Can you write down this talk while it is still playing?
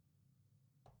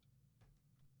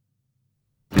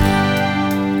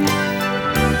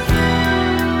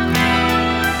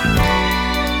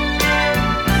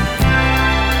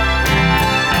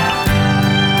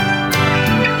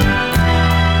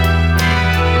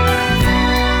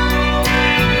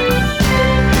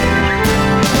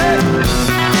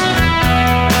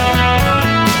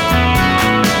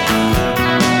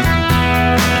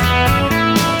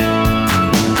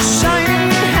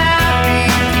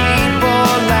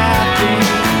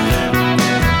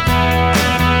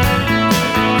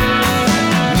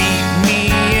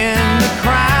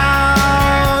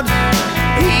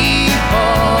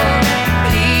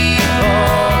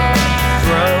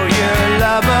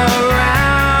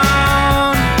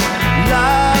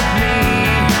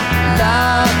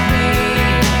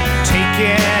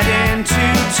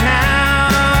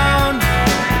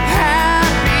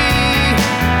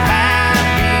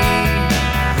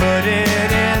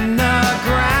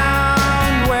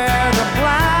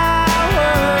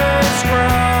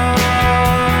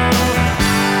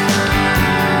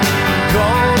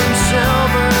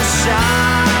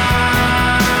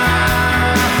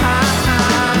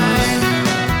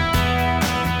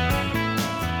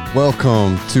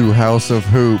Welcome to House of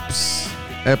Hoops,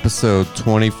 episode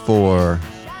 24.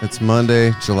 It's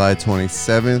Monday, July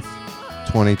 27th,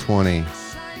 2020.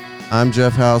 I'm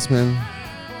Jeff Hausman,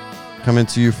 coming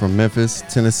to you from Memphis,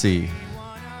 Tennessee.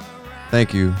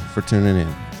 Thank you for tuning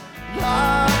in.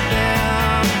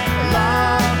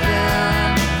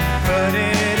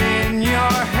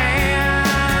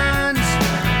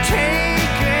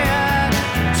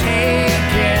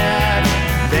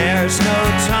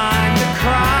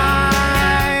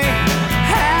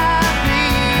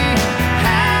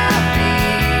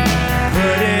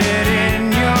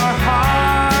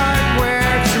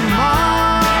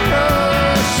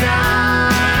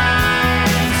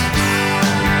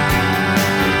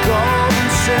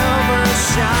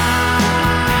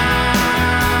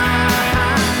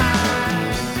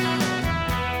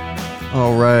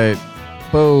 All right,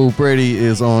 Bo Brady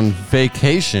is on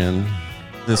vacation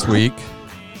this week,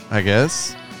 I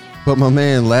guess. But my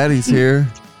man Laddie's here.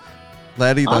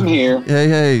 Laddie, I'm here.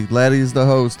 Hey, Laddie's the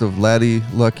host of Laddie,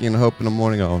 Lucky, and Hope in the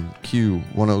Morning on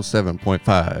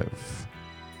Q107.5.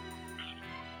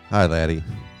 Hi, Laddie.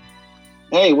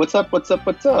 Hey, what's up?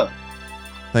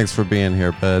 Thanks for being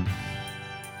here, bud.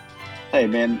 Hey,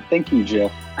 man. Thank you,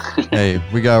 Jeff. Hey,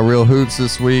 we got real hoops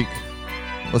this week.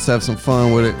 Let's have some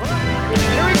fun with it.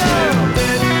 Here we go.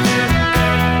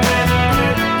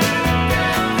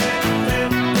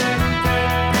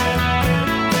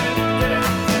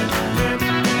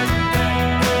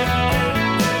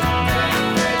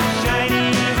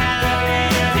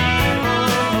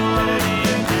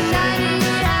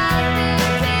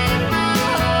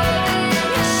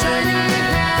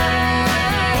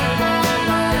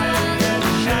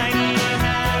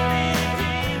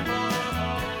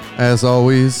 As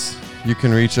always, you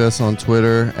can reach us on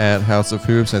Twitter at House of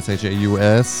Hoops, that's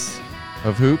H-A-U-S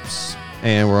of Hoops,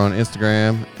 and we're on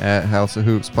Instagram at House of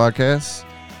Hoops Podcast.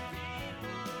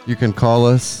 You can call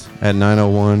us at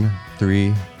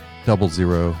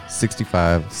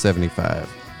 901-300-6575.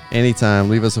 Anytime,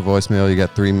 leave us a voicemail. You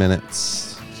got 3 minutes.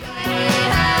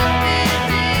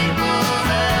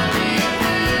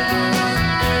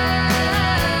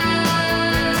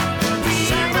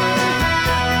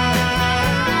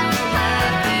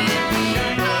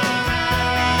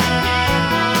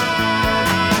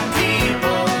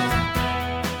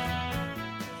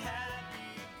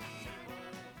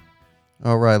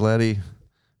 All right, Laddie.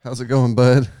 How's it going,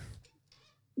 bud?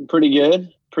 Pretty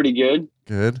good.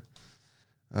 Good.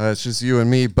 It's just you and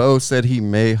me. Bo said he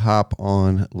may hop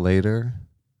on later.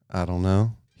 I don't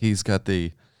know. He's got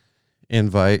the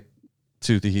invite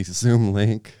to the Zoom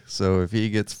link. So if he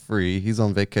gets free, he's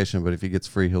on vacation, but if he gets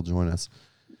free, he'll join us.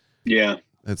 Yeah.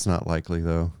 It's not likely,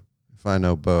 though. If I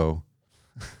know Bo.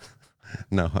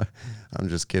 No, I'm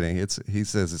just kidding. He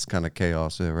says it's kind of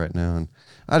chaos there right now, and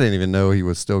I didn't even know he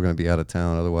was still going to be out of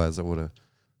town. Otherwise, I would have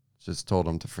just told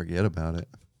him to forget about it.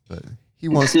 But he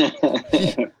wants. He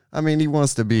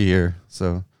wants to be here,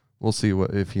 so we'll see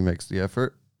if he makes the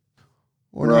effort.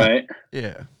 Or right. Not.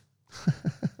 Yeah.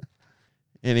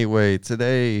 Anyway,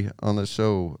 today on the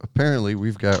show, apparently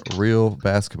we've got real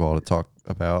basketball to talk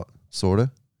about,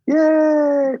 sorta.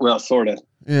 Yay! Well, sorta.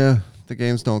 Yeah, the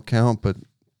games don't count, but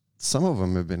some of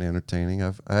them have been entertaining.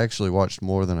 I actually watched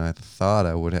more than I thought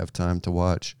I would have time to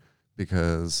watch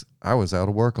because I was out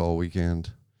of work all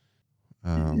weekend.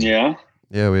 Yeah,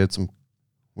 we had some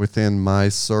within my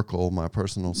circle, my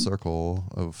personal circle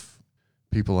of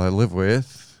people I live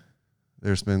with.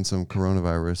 There's been some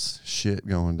coronavirus shit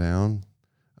going down.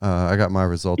 I got my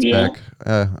results back.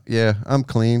 I'm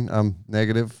clean. I'm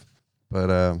negative,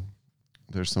 but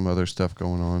there's some other stuff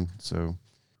going on. So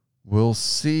we'll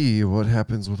see what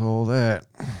happens with all that.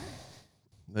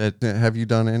 Have you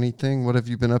done anything? What have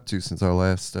you been up to since our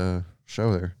last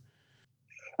show there?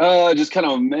 Just kind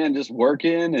of, just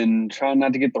working and trying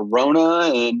not to get the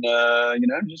Rona, and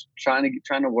just trying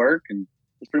to work, and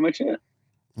that's pretty much it.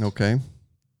 Okay,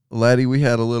 Laddie, we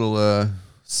had a little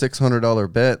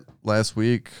 $600 bet last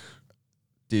week.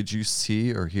 Did you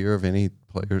see or hear of any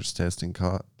players testing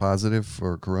positive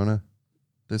for Corona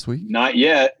this week? Not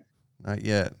yet. Not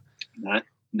yet.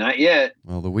 Not yet.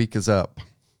 Well, the week is up.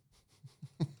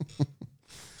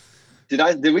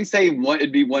 Did we say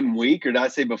it'd be 1 week, or did I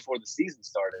say before the season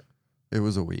started? It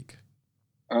was a week.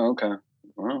 Oh, okay.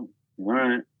 Well, all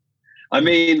right. I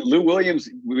mean, Lou Williams,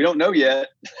 we don't know yet.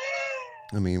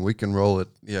 I mean, we can roll it.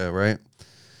 Yeah, right.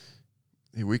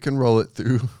 We can roll it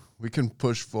through. We can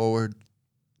push forward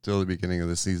till the beginning of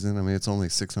the season. I mean, it's only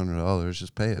 $600.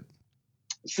 Just pay it.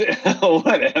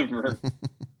 Whatever.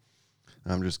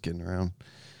 I'm just kidding around.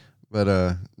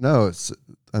 But no, it's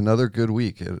another good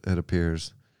week, it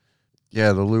appears.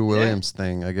 Yeah, the Lou Williams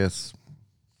thing, I guess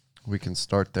We can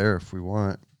start there if we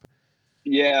want.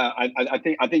 Yeah, I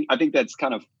think that's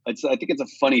kind of I think it's a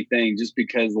funny thing just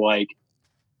because like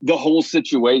the whole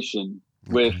situation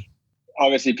with Okay.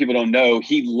 obviously people don't know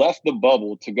he left the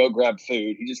bubble to go grab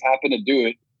food. He just happened to do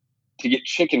it to get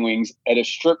chicken wings at a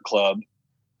strip club.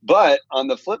 But on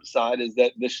the flip side is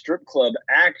that the strip club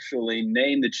actually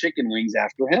named the chicken wings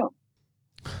after him.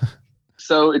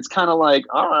 So it's kind of like,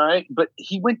 all right, but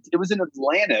he went, it was in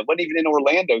Atlanta. It wasn't even in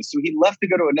Orlando. So he left to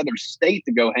go to another state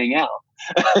to go hang out.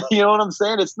 You know what I'm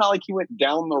saying? It's not like he went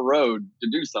down the road to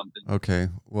do something. Okay.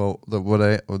 Well,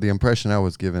 the impression I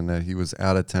was given that he was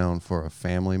out of town for a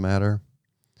family matter,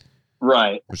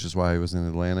 Right. which is why he was in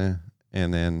Atlanta,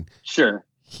 and then Sure.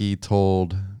 he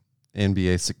told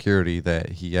NBA security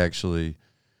that he actually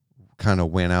kind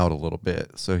of went out a little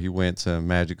bit. So he went to the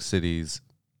Magic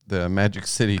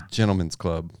City Gentlemen's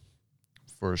Club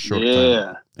for a short time.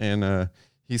 Yeah. And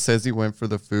he says he went for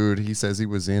the food. He says he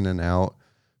was in and out.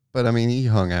 But, I mean, he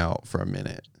hung out for a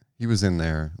minute. He was in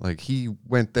there. Like, he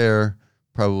went there,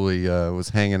 probably was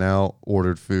hanging out,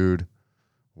 ordered food,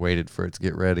 waited for it to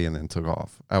get ready, and then took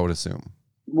off, I would assume.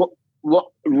 Well,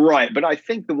 right. But I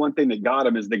think the one thing that got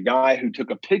him is the guy who took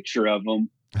a picture of him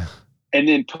and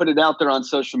then put it out there on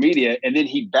social media. And then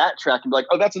he backtracked and be like,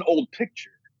 oh, that's an old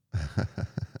picture.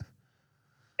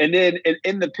 And then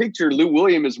in the picture, Lou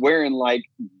Williams is wearing like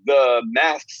the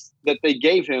masks that they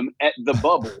gave him at the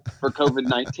bubble for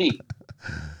COVID-19.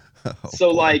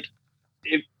 So boy. like,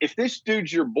 if this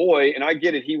dude's your boy, and I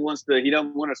get it, he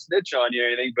doesn't want to snitch on you or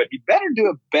anything, but he better do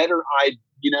a better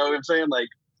you know what I'm saying? Like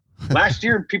last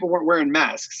year, people weren't wearing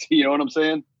masks. You know what I'm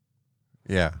saying?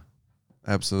 Yeah,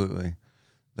 absolutely.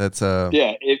 That's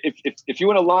Yeah. If you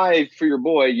want to lie for your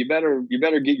boy, you better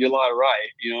get your lie right.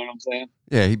 You know what I'm saying?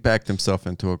 yeah, he backed himself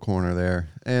into a corner there,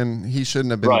 and he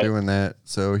shouldn't have been Right. doing that.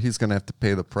 So he's going to have to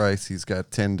pay the price. He's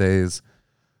got 10 days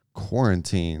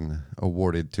quarantine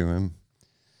awarded to him.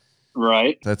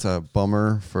 Right. That's a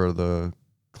bummer for the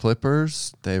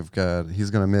Clippers. He's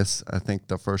going to miss, I think,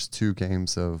 the first 2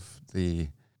 games of the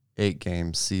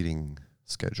 8-game seeding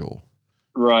schedule.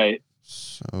 Right.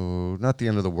 So not the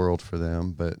end of the world for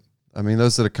them, but I mean,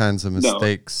 those are the kinds of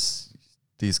mistakes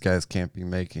these guys can't be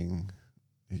making.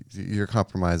 You're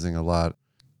compromising a lot.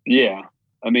 Yeah.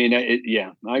 I mean,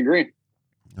 I agree.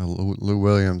 Lou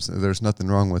Williams, there's nothing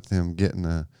wrong with him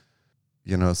getting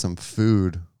some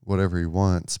food, whatever he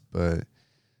wants, but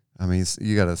I mean,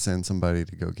 you got to send somebody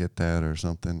to go get that or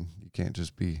something. You can't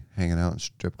just be hanging out in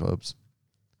strip clubs.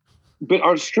 But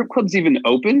are strip clubs even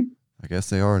open? I guess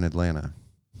they are in Atlanta.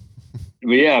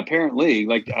 But yeah, apparently.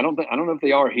 Like I don't know if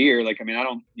they are here. Like I mean, I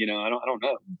don't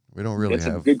know. We don't really That's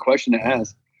have. a good question to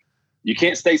ask. You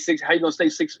can't stay how you gonna stay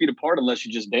 6 feet apart unless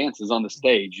you just dances on the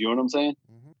stage? You know what I'm saying?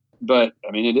 Mm-hmm. But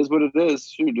I mean, it is what it is.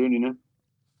 Shoot, dude, you know.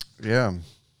 Yeah.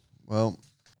 Well,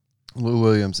 Lou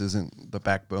Williams isn't the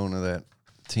backbone of that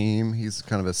team. He's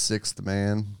kind of a 6th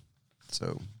man.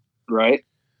 So Right.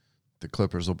 the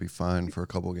Clippers will be fine for a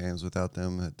couple games without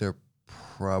them. They're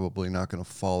probably not going to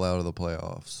fall out of the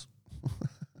playoffs.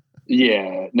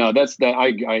 Yeah. No, that's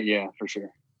that. Yeah, for sure.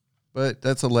 But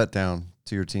that's a letdown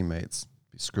to your teammates.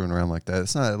 Be screwing around like that.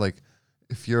 It's not like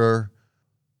if you're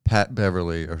Pat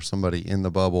Beverly or somebody in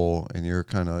the bubble and you're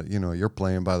kind of, you're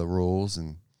playing by the rules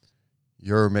and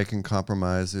you're making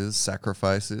compromises,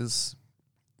 sacrifices,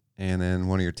 and then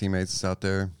one of your teammates is out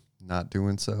there not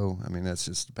doing so. I mean, that's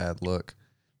just a bad look.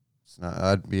 It's not.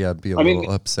 I'd be a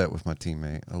little upset with my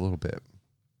teammate a little bit.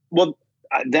 Well,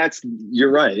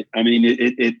 you're right. I mean,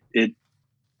 it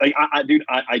like dude,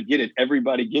 I get it.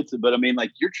 Everybody gets it, but I mean,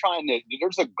 like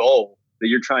there's a goal that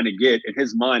you're trying to get, and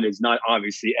his mind is not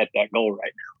obviously at that goal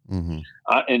right now. Mm-hmm.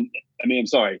 And I mean, I'm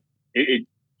sorry.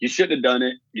 You shouldn't have done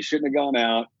it. You shouldn't have gone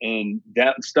out, and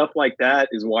that stuff like that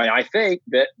is why I think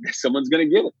that someone's going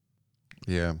to get it.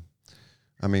 Yeah,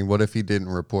 I mean, what if he didn't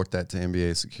report that to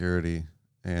NBA security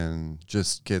and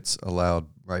just gets allowed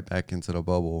right back into the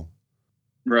bubble?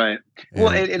 Right. And,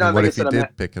 well, and what like if he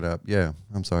did pick it up? Yeah,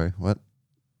 I'm sorry. What?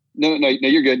 No,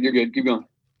 you're good. You're good. Keep going.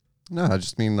 No, I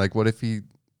just mean like, what if he,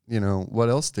 what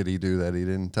else did he do that he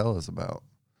didn't tell us about,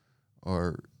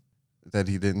 or that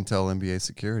he didn't tell NBA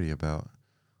security about?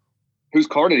 Whose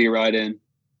car did he ride in?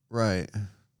 Right.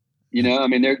 I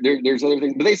mean, there's other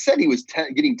things, but they said he was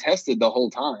getting tested the whole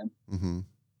time. Mm-hmm.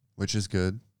 Which is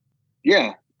good.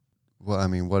 Yeah. Well, I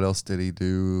mean, what else did he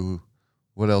do?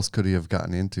 What else could he have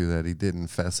gotten into that he didn't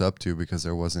fess up to because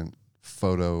there wasn't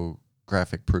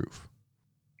photographic proof?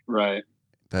 Right.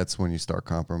 That's when you start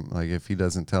compromising. Like if he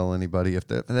doesn't tell anybody, if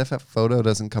that photo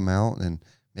doesn't come out, and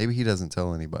maybe he doesn't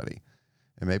tell anybody,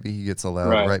 and maybe he gets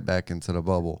allowed right back into the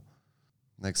bubble.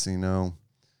 Next thing you know,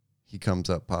 he comes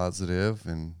up positive,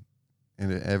 and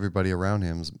and everybody around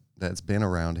him that's been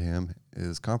around him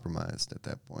is compromised at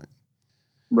that point.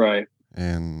 Right.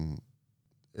 And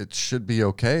it should be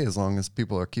okay as long as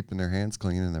people are keeping their hands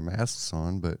clean and their masks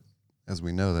on. But as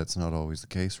we know, that's not always the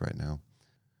case right now.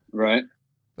 Right.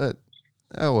 But,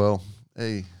 oh well,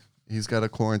 hey, he's got a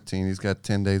quarantine. He's got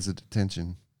 10 days of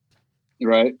detention.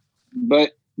 Right.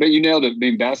 But you nailed it. I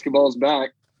mean, basketball's back.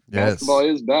 Yes. Basketball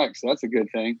is back, so that's a good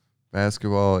thing.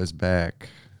 Basketball is back.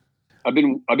 I've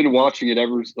been watching it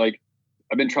ever. Like,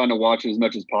 I've been trying to watch it as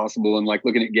much as possible and like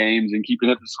looking at games and keeping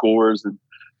up the scores and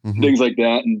things like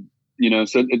that. And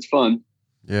so it's fun.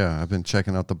 Yeah, I've been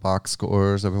checking out the box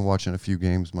scores. I've been watching a few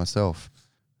games myself.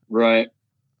 Right.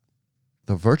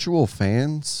 The virtual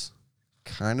fans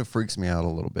kind of freaks me out a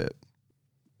little bit.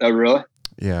 Oh, really?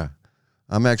 Yeah.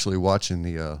 I'm actually watching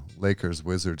the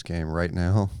Lakers-Wizards game right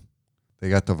now. They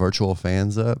got the virtual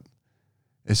fans up.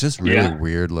 It's just really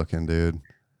weird looking, dude.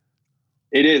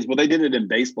 It is. Well, they did it in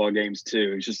baseball games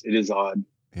too. It is odd.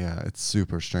 Yeah, it's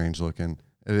super strange looking.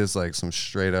 It is like some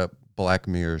straight up Black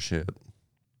Mirror shit.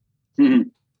 Mm-hmm.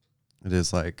 It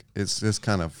is like, it's just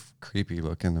kind of creepy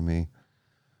looking to me.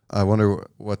 I wonder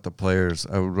what the players,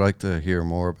 I would like to hear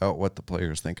more about what the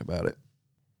players think about it.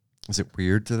 Is it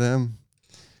weird to them?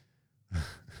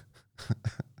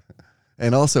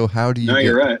 And also, how do you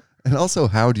you're right. And also,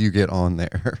 how do you get on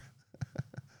there?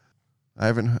 I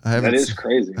haven't. That is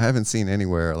crazy. I haven't seen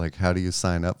anywhere like how do you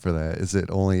sign up for that? Is it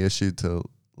only issued to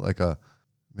like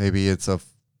maybe it's a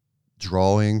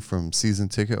drawing from season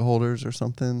ticket holders or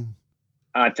something?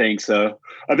 I think so.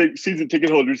 I think season ticket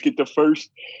holders get the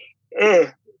first.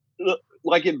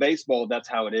 Like in baseball, that's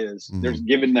how it is. Mm-hmm. There's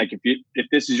given like if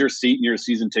this is your seat and you're a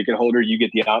season ticket holder, you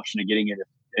get the option of getting it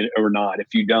or not.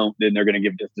 If you don't, then they're going to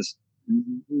give this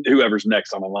whoever's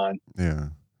next on the line. Yeah,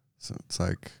 so it's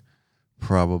like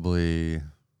probably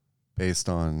based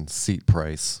on seat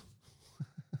price.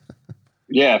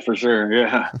 Yeah, for sure.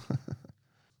 Yeah.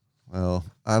 Well,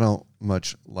 I don't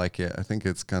much like it. I think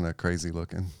it's kind of crazy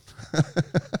looking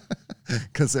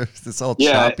because it's all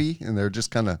choppy and they're just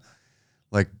kind of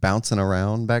like bouncing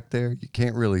around back there. You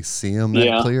can't really see them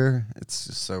that clear. It's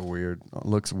just so weird. It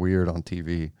looks weird on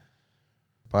TV.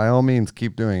 By all means,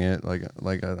 keep doing it. Like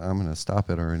I'm going to stop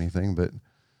it or anything, but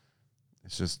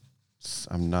it's just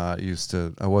I'm not used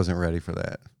to. I wasn't ready for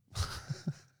that.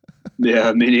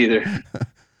 Yeah, me neither.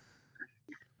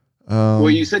 Well,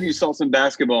 you said you saw some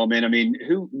basketball, man. I mean,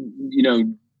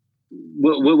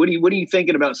 what are you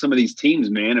thinking about some of these teams,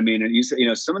 man? I mean, you said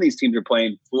some of these teams are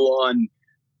playing full on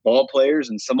ball players,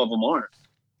 and some of them aren't.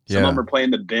 Some of them are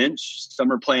playing the bench. Some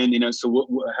are playing, So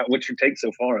what's your take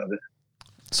so far of it?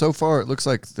 So far, it looks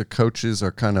like the coaches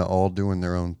are kind of all doing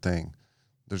their own thing.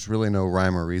 There's really no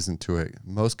rhyme or reason to it.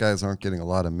 Most guys aren't getting a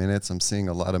lot of minutes. I'm seeing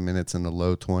a lot of minutes in the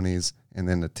low 20s and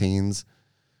then the teens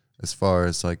as far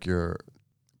as like your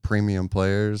premium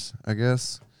players, I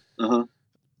guess. Uh-huh.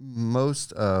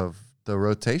 Most of the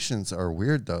rotations are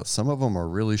weird, though. Some of them are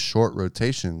really short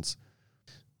rotations.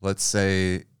 Let's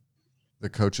say the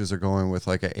coaches are going with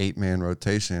like an 8-man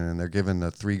rotation and they're giving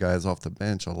the 3 guys off the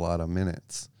bench a lot of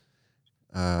minutes.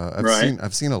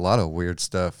 I've seen a lot of weird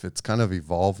stuff. It's kind of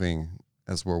evolving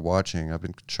as we're watching. I've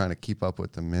been trying to keep up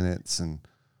with the minutes and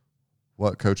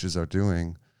what coaches are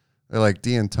doing. They're like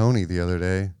D'Antoni the other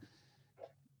day.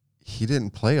 He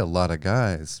didn't play a lot of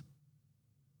guys,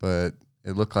 but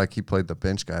it looked like he played the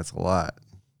bench guys a lot.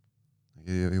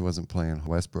 He wasn't playing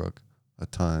Westbrook a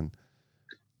ton.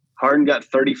 Harden got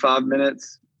 35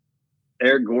 minutes.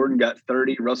 Eric Gordon got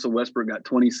 30. Russell Westbrook got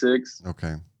 26.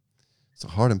 Okay. So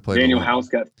Harden played. Daniel House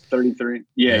got 33.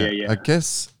 Yeah. I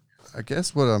guess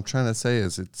what I'm trying to say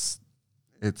is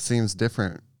it seems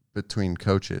different between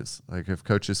coaches. Like if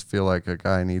coaches feel like a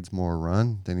guy needs more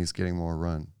run, then he's getting more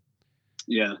run.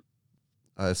 Yeah.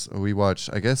 So we watch.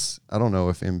 I guess I don't know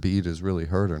if Embiid is really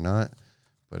hurt or not,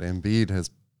 but Embiid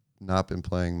has not been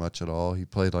playing much at all. He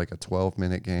played like a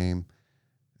 12-minute game,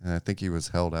 and I think he was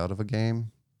held out of a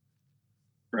game.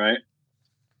 Right.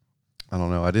 I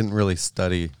don't know. I didn't really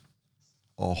study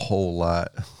a whole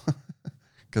lot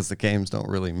because the games don't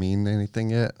really mean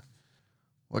anything yet.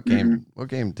 What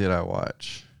game did I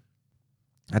watch?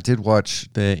 I did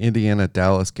watch the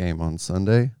Indiana-Dallas game on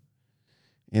Sunday.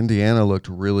 Indiana looked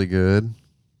really good.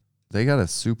 They got a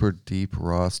super deep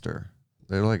roster.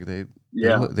 They're like they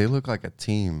look like a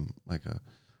team, like a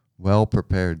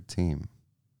well-prepared team.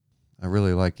 I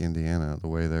really like Indiana, the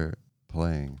way they're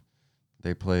playing.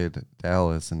 They played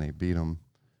Dallas and they beat them.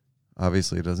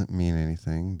 Obviously, it doesn't mean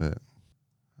anything, but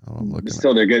I'm looking.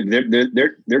 Still, they're good.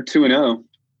 They're 2-0.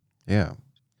 Yeah,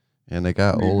 and they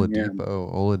got Oladipo. Yeah.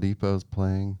 Oladipo's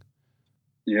playing.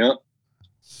 Yeah,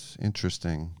 it's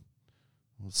interesting.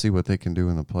 We'll see what they can do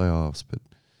in the playoffs. But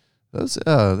those,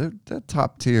 that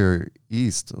top tier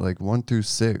East, like 1 through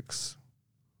 6,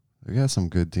 they got some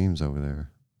good teams over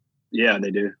there. Yeah,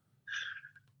 they do.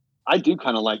 I do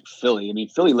kind of like Philly. I mean,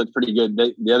 Philly looked pretty good.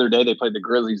 The other day they played the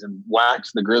Grizzlies and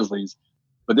waxed the Grizzlies.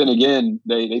 But then again,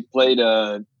 they played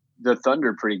the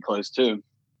Thunder pretty close too.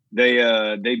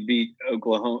 They beat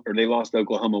Oklahoma, or they lost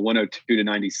Oklahoma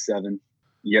 102-97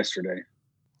 yesterday.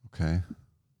 Okay.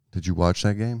 Did you watch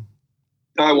that game?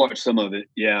 I watched some of it.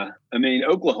 Yeah. I mean,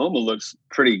 Oklahoma looks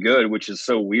pretty good, which is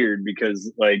so weird because,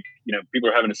 like, people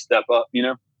are having to step up,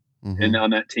 and on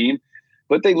that team,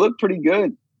 but they look pretty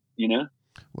good,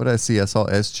 What I see, I saw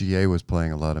SGA was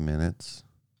playing a lot of minutes.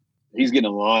 He's getting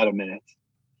a lot of minutes,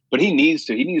 but he needs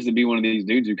to be one of these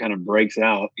dudes who kind of breaks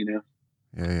out,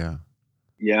 Yeah.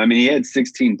 Yeah. I mean, he had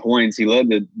 16 points. He led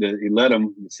he led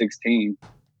them 16.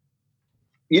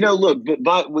 Look,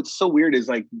 but what's so weird is,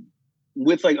 like,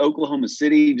 with like Oklahoma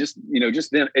City, just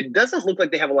them, it doesn't look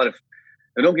like they have a lot of,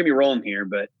 don't get me wrong here,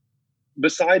 but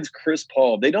besides Chris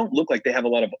Paul, they don't look like they have a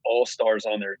lot of all-stars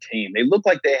on their team. They look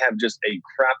like they have just a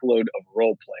crap load of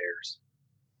role players.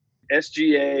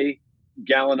 SGA,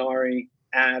 Gallinari,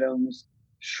 Adams,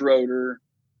 Schroeder,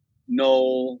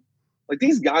 Noel, like,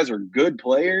 these guys are good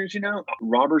players,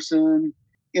 Robertson,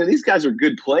 these guys are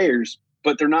good players,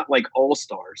 but they're not like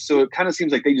all-stars. So it kind of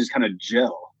seems like they just kind of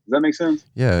gel. Does that make sense?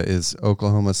 Yeah. Is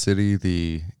Oklahoma City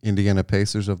the Indiana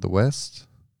Pacers of the West?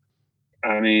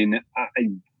 I mean,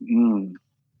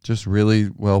 Just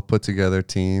really well put together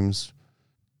teams,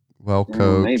 well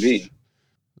coached. Maybe.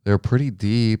 They're pretty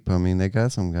deep. I mean, they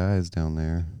got some guys down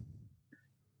there.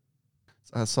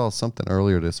 I saw something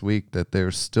earlier this week that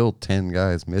there's still 10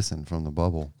 guys missing from the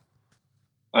bubble.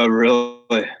 Oh,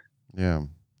 really? Yeah,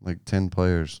 like 10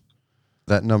 players.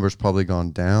 That number's probably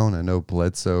gone down. I know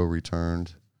Bledsoe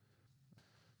returned.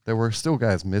 There were still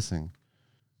guys missing.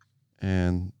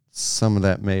 And some of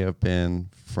that may have been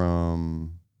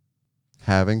from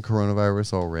having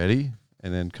coronavirus already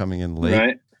and then coming in late.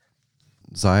 Right.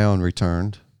 Zion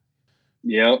returned.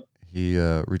 Yep. He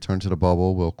returned to the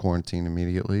bubble, will quarantine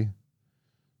immediately.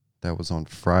 That was on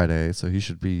Friday, so he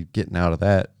should be getting out of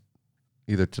that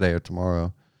either today or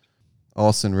tomorrow.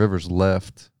 Austin Rivers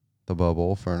left the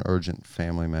bubble for an urgent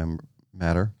family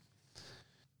matter.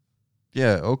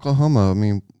 Yeah, Oklahoma, I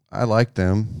mean, I like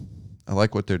them. I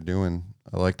like what they're doing.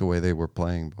 I like the way they were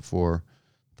playing before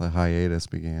the hiatus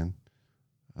began.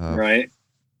 Right.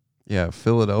 Yeah,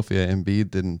 Philadelphia, Embiid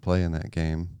didn't play in that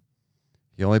game.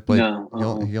 He only played.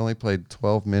 No. He only played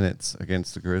 12 minutes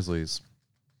against the Grizzlies.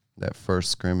 That first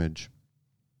scrimmage.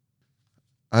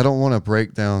 I don't want to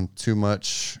break down too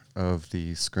much of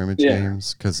the scrimmage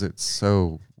games because it's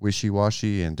so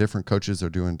wishy-washy and different coaches are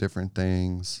doing different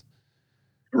things.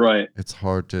 Right. It's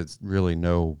hard to really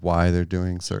know why they're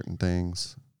doing certain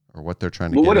things or what they're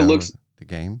trying to get out of the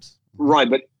games. Right,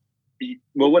 but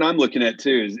what I'm looking at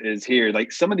too is here,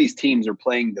 like, some of these teams are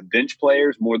playing the bench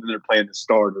players more than they're playing the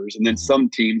starters, and then some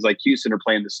teams like Houston are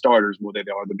playing the starters more than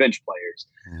they are the bench players.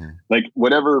 Like,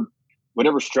 whatever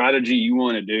strategy you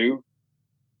want to do,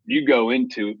 you go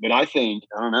into it. But I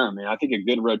don't know, man. I think a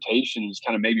good rotation is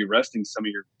kind of maybe resting some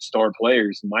of your star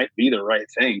players might be the right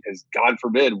thing, because God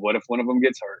forbid, what if one of them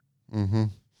gets hurt?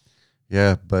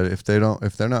 Yeah, but if they're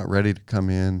not ready to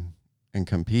come in and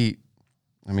compete,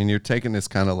 I mean, you're taking this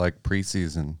kind of like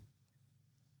preseason.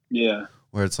 Yeah.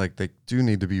 Where it's like they do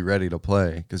need to be ready to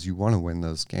play because you want to win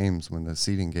those games when the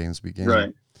seeding games begin.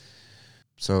 Right.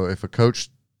 So if a coach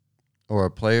or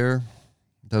a player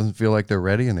doesn't feel like they're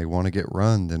ready and they want to get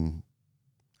run, then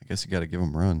I guess you got to give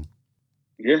them run.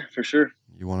 Yeah, for sure.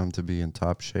 You want them to be in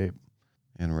top shape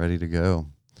and ready to go.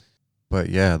 But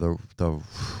yeah, the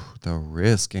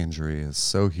risk injury is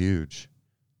so huge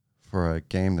for a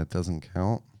game that doesn't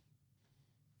count.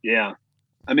 Yeah.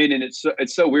 I mean, and it's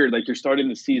so weird. Like, you're starting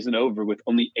the season over with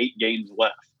only 8 games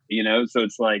left, So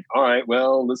it's like, all right,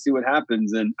 well, let's see what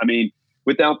happens. And I mean,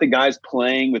 without the guys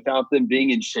playing, without them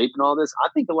being in shape and all this, I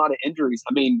think a lot of injuries.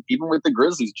 I mean, even with the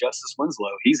Grizzlies, Justice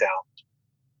Winslow, he's out.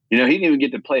 He didn't even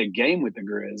get to play a game with the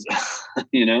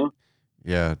Grizz,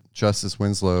 Yeah, Justice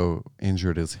Winslow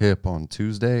injured his hip on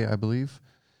Tuesday, I believe.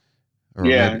 Or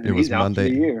maybe it was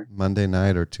Monday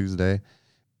night or Tuesday.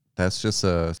 That's just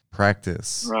a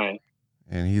practice. Right.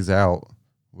 And he's out.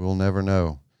 We'll never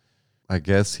know. I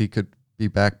guess he could be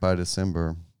back by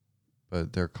December,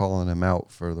 but they're calling him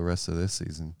out for the rest of this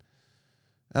season.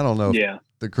 I don't know. Yeah.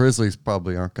 The Grizzlies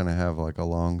probably aren't going to have like a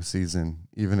long season,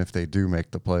 even if they do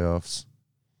make the playoffs.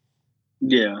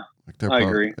 Yeah. Like I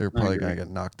agree. They're probably going to get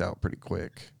knocked out pretty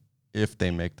quick if they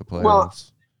make the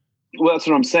playoffs. Well, that's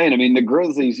what I'm saying. I mean, the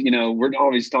Grizzlies, we're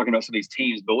always talking about some of these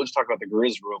teams, but we'll just talk about the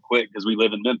Grizz real quick because we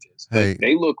live in Memphis. But Hey,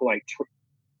 they look like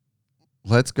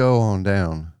let's go on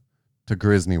down to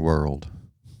Grizzly World.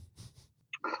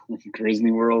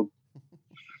 Grizzly World.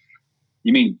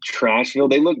 You mean Trashville?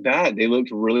 They look bad. They looked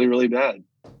really, really bad.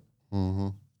 Mm-hmm.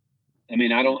 I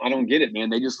mean, I don't get it, man.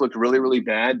 They just looked really, really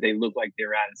bad. They looked like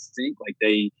they're out of sync, like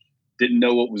they didn't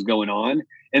know what was going on.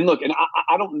 And look, and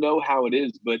I don't know how it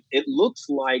is, but it looks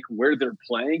like where they're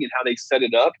playing and how they set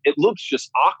it up, it looks just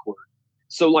awkward.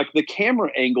 So like the camera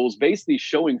angle is basically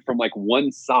showing from like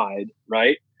one side,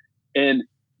 right? And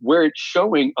where it's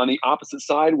showing on the opposite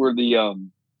side, where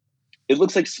it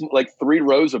looks like three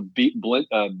rows of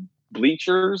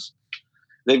bleachers.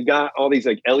 They've got all these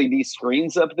like LED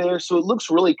screens up there, so it looks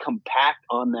really compact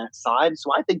on that side.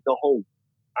 So I think the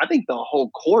whole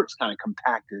court's kind of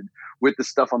compacted with the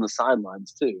stuff on the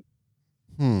sidelines too.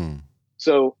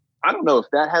 So I don't know if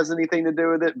that has anything to do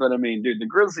with it, but I mean, dude, the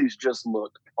Grizzlies just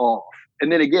looked off.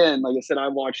 And then again, like I said, I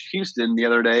watched Houston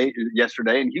yesterday,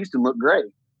 and Houston looked great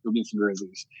against the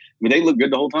Grizzlies. I mean, they looked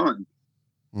good the whole time.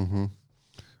 Mm-hmm.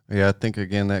 Yeah, I think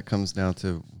again that comes down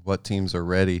to what teams are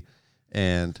ready,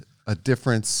 and a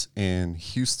difference in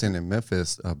Houston and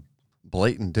Memphis. A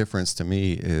blatant difference to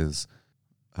me is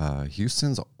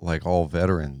Houston's like all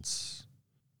veterans,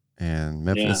 and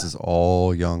Memphis is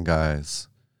all young guys.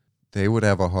 They would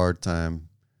have a hard time.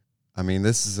 I mean,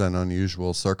 this is an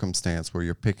unusual circumstance where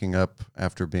you're picking up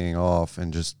after being off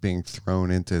and just being thrown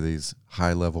into these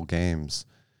high-level games.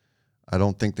 I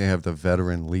don't think they have the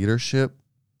veteran leadership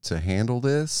to handle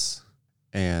this,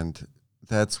 and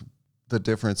that's the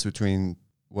difference between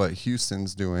what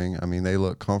Houston's doing. I mean, they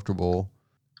look comfortable,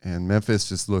 and Memphis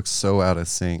just looks so out of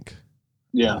sync.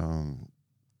 Yeah.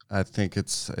 I think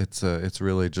it's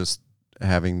really just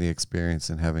having the experience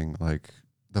and having like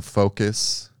the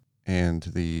focus and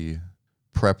the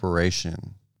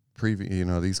preparation.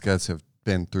 These guys have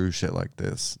been through shit like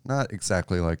this. Not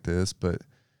exactly like this, but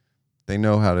they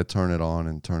know how to turn it on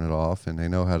and turn it off, and they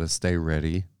know how to stay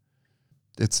ready.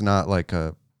 It's not like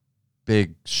a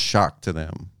big shock to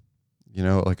them,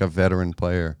 like a veteran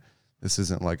player. This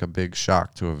isn't like a big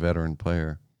shock to a veteran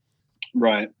player.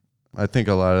 Right. I think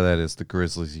a lot of that is the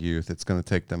Grizzlies' youth. It's going to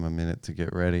take them a minute to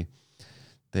get ready.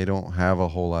 They don't have a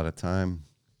whole lot of time.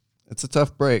 It's a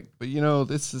tough break, but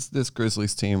this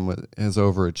Grizzlies team has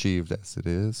overachieved as it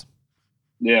is.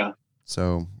 Yeah.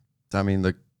 So, I mean,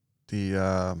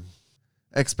 the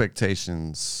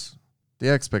expectations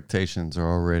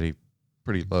are already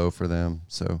pretty low for them.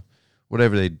 So,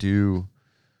 whatever they do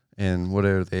and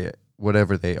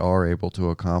whatever they are able to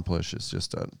accomplish is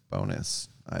just a bonus,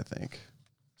 I think,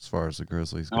 as far as the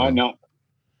Grizzlies go. I know.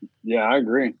 Yeah, I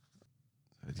agree.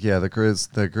 Yeah,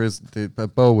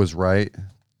 Bo was right.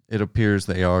 It appears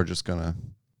they are just going to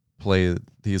play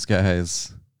these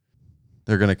guys.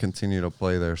 They're going to continue to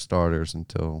play their starters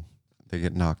until they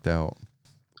get knocked out.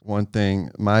 One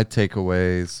thing, my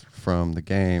takeaways from the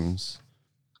games,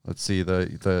 let's see,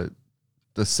 the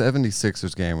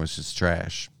 76ers game was just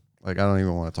trash. Like, I don't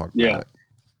even want to talk about it.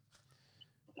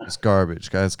 It's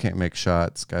garbage. Guys can't make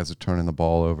shots. Guys are turning the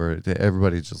ball over.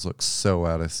 Everybody just looks so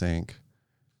out of sync.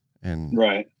 And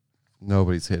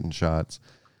nobody's hitting shots.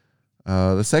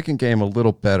 The second game, a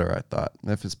little better, I thought.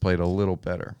 Memphis played a little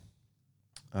better.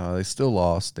 They still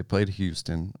lost. They played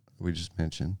Houston, we just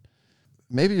mentioned.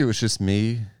 Maybe it was just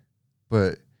me,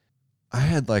 but I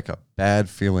had like a bad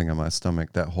feeling in my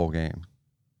stomach that whole game.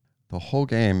 The whole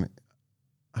game,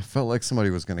 I felt like somebody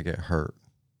was going to get hurt.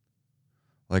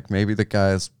 Like maybe the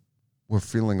guys were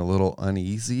feeling a little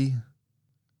uneasy,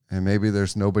 and maybe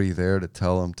there's nobody there to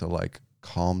tell them to like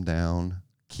calm down,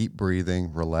 keep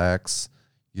breathing, relax.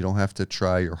 You don't have to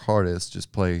try your hardest.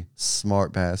 Just play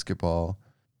smart basketball.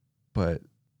 But,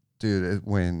 dude,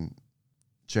 when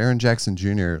Jaren Jackson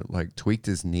Jr. like tweaked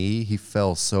his knee, he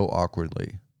fell so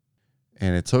awkwardly.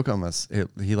 And it took him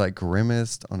he like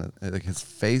grimaced on it. Like his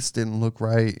face didn't look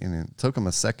right, and it took him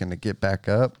a second to get back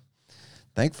up.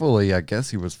 Thankfully, I guess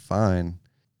he was fine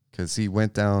because he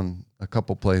went down a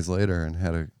couple plays later and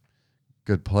had a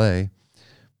good play.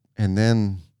 And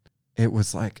then it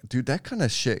was like, dude, that kind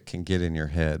of shit can get in your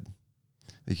head.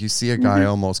 Like you see a guy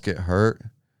almost get hurt,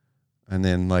 and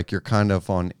then like you're kind of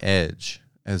on edge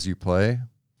as you play.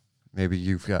 Maybe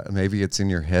it's in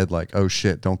your head like, oh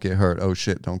shit, don't get hurt. Oh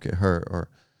shit, don't get hurt, or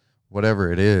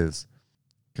whatever it is.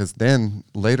 Because then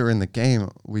later in the game,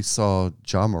 we saw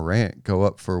Ja Morant go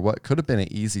up for what could have been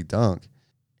an easy dunk,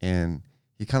 and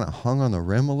he kind of hung on the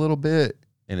rim a little bit,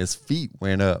 and his feet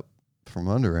went up from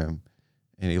under him,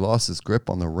 and he lost his grip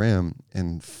on the rim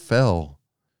and fell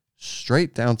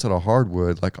straight down to the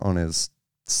hardwood, like on his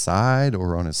side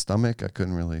or on his stomach. I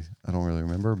don't really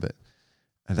remember, but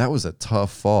that was a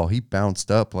tough fall. He bounced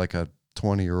up like a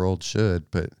 20-year-old should,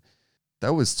 but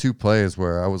that was 2 plays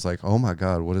where I was like, oh my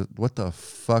God, what the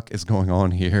fuck is going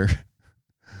on here?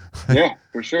 Yeah,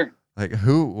 for sure. Like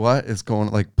what is going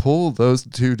on? Like pull those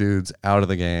 2 dudes out of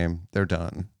the game. They're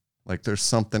done. Like there's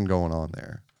something going on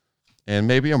there. And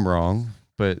maybe I'm wrong,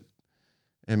 but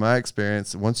in my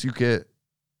experience, once you get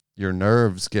your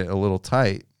nerves get a little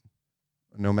tight,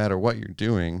 no matter what you're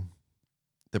doing,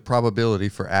 the probability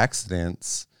for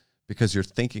accidents, because you're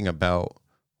thinking about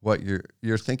what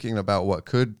you're thinking about what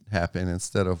could happen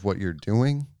instead of what you're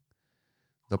doing,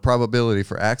 the probability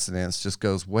for accidents just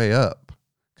goes way up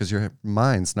because your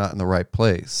mind's not in the right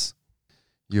place.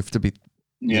 You have to be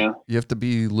you have to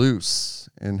be loose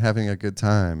and having a good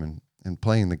time and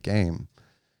playing the game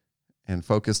and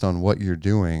focused on what you're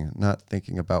doing, not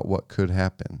thinking about what could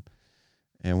happen.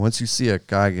 And once you see a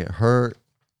guy get hurt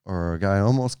or a guy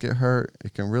almost get hurt,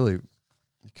 it can really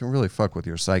fuck with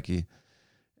your psyche.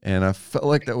 And I felt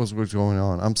like that was what's going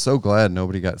on. I'm so glad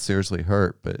nobody got seriously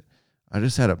hurt, but I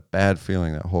just had a bad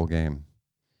feeling that whole game.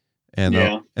 And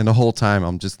the whole time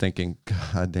I'm just thinking,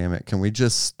 God damn it, can we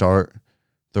just start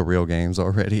the real games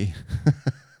already?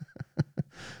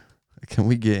 Can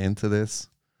we get into this?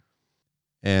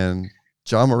 And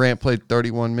Ja Morant played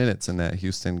 31 minutes in that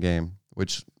Houston game,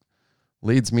 which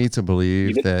leads me to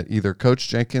believe that either Coach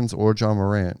Jenkins or Ja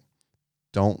Morant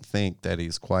don't think that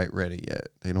he's quite ready yet.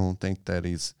 They don't think that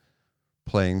he's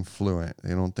playing fluent.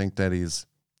 They don't think that he's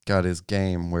got his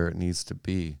game where it needs to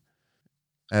be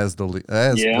as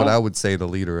what I would say the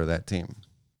leader of that team.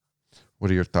 What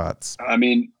are your thoughts? I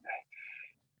mean,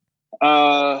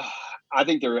 I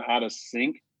think they're out of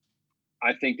sync.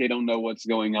 I think they don't know what's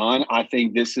going on. I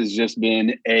think this has just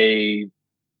been I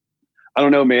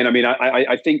don't know, man. I mean,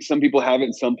 I think some people have it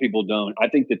and some people don't. I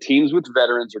think the teams with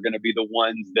veterans are going to be the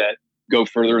ones that go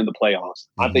further in the playoffs.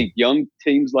 Mm-hmm. I think young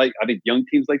teams like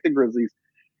the Grizzlies,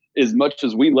 as much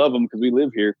as we love them because we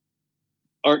live here,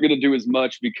 aren't going to do as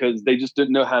much because they just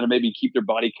didn't know how to maybe keep their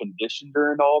body conditioned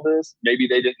during all this. Maybe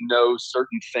they didn't know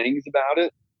certain things about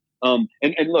it.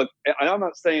 And look, I'm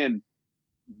not saying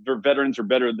the veterans are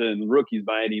better than rookies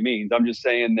by any means. I'm just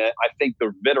saying that I think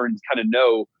the veterans kind of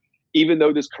know, even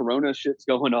though this Corona shit's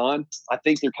going on, I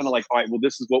think they're kind of like, all right, well,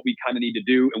 this is what we kind of need to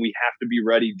do, and we have to be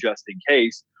ready just in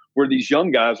case. Where these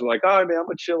young guys are like, all right, man, I'm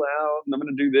going to chill out, and I'm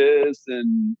going to do this.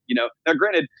 And, now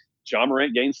granted, Ja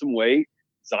Morant gained some weight.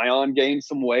 Zion gained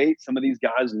some weight. Some of these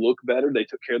guys look better. They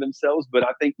took care of themselves. But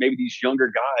I think maybe these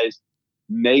younger guys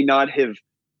may not have,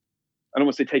 I don't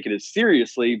want to say take it as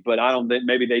seriously, but I don't think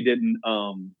maybe they didn't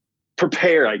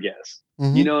prepare, I guess.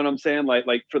 Mm-hmm. You know what I'm saying? Like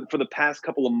for the past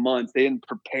couple of months, they didn't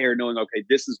prepare knowing, okay,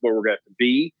 this is where we're going to have to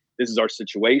be. This is our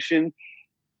situation.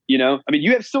 I mean,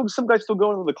 you have some guys still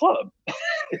going to the club.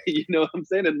 You know what I'm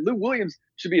saying? And Lou Williams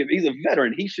he's a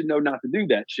veteran. He should know not to do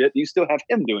that shit. You still have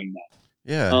him doing that.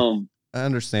 Yeah. I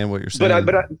understand what you're saying.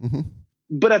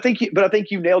 But I think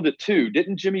you nailed it too.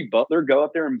 Didn't Jimmy Butler go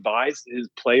up there and buy his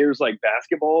players like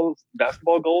basketball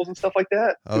goals and stuff like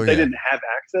that? Because they didn't have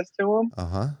access to them.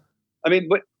 Uh-huh. I mean,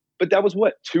 but that was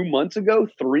what, 2 months ago,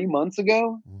 3 months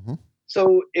ago? Mm-hmm.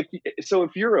 So if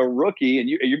you're a rookie and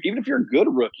even if you're a good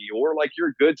rookie or like you're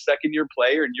a good second-year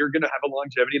player and you're going to have a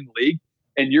longevity in the league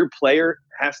and your player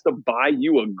has to buy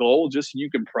you a goal just so you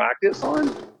can practice on,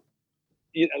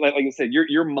 like I said,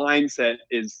 your mindset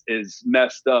is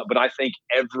messed up. But I think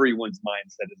everyone's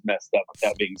mindset is messed up, with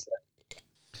that being said.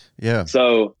 Yeah.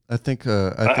 So I think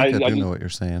I do know what you're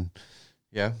saying.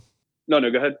 Yeah. No,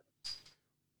 go ahead.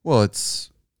 Well,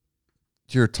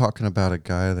 you're talking about a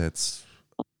guy that's,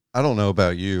 I don't know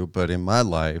about you, but in my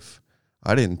life,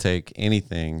 I didn't take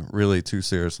anything really too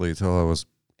seriously until I was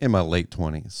in my late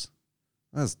 20s.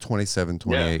 I was 27,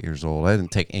 28 years old. I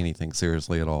didn't take anything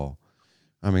seriously at all.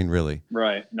 I mean, really.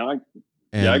 Right. No, I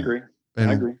agree.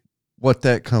 I agree. What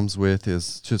that comes with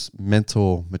is just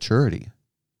mental maturity.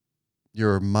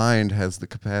 Your mind has the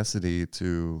capacity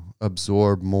to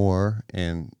absorb more,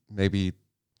 and maybe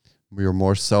you're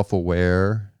more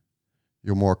self-aware.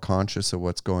 You're more conscious of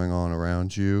what's going on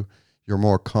around you. You're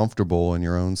more comfortable in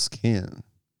your own skin.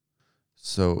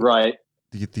 So right.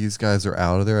 These guys are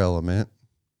out of their element.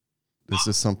 This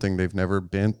is something they've never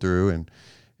been through,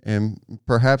 and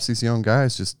perhaps these young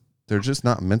guys they're just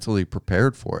not mentally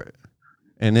prepared for it.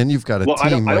 And then you've got a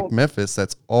team like Memphis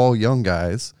that's all young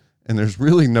guys, and there's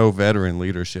really no veteran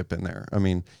leadership in there. I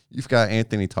mean, you've got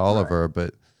Anthony Tolliver, right,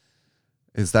 but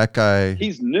is that guy?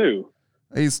 He's new.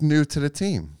 He's new to the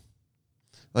team.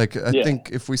 Like, I think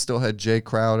if we still had Jay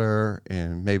Crowder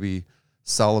and maybe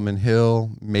Solomon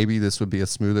Hill, maybe this would be a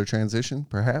smoother transition,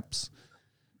 perhaps.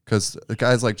 because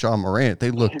guys like John Morant,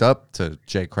 they looked up to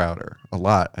Jay Crowder a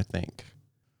lot, I think.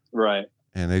 Right.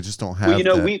 And they just don't have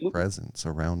that presence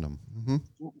around them.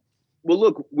 Mm-hmm. Well,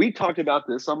 look, we talked about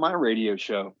this on my radio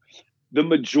show. The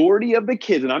majority of the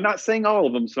kids, and I'm not saying all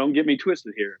of them, so don't get me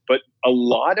twisted here, but a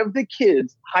lot of the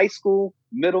kids, high school,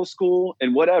 middle school,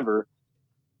 and whatever,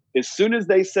 as soon as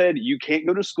they said you can't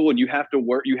go to school and you have to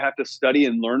work, you have to study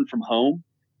and learn from home,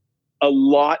 a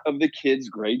lot of the kids'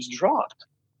 grades dropped.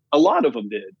 A lot of them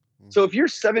did. So if you're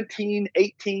 17,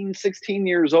 18, 16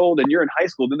 years old and you're in high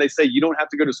school, then they say you don't have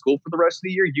to go to school for the rest of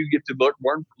the year. You get to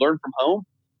learn from home.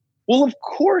 Well, of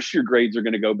course your grades are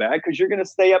going to go bad because you're going to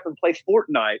stay up and play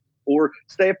Fortnite or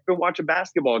stay up and watch a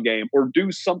basketball game or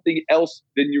do something else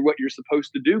than what you're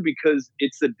supposed to do because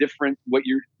it's a different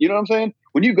you know what I'm saying?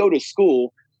 When you go to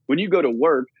school, when you go to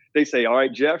work, they say, all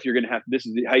right, Jeff, you're going to have, this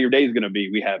is how your day is going to be.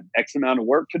 We have X amount of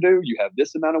work to do. You have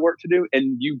this amount of work to do,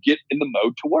 and you get in the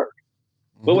mode to work.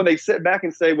 Mm-hmm. But when they sit back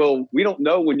and say, well, we don't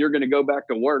know when you're going to go back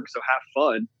to work, so have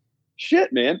fun.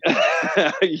 Shit, man.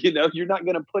 You're not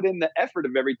going to put in the effort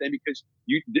of everything because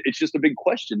it's just a big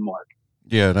question mark.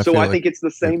 Yeah. So I think it's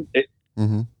the same.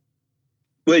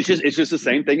 Well, it's just the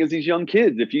same thing as these young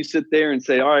kids. If you sit there and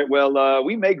say, all right, well,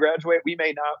 we may graduate, we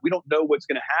may not, we don't know what's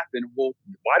going to happen. Well,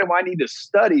 why do I need to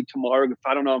study tomorrow if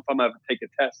I don't know if I'm going to take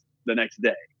a test the next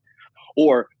day?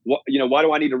 Or, why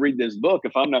do I need to read this book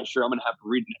if I'm not sure I'm going to have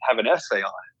to have an essay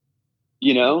on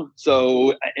it?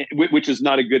 So, which is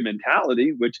not a good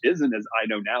mentality, which isn't, as I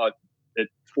know now at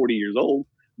 40 years old.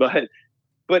 But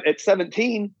at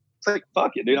 17, it's like,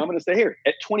 fuck it, dude, I'm going to stay here.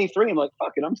 At 23, I'm like,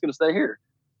 fuck it, I'm just going to stay here.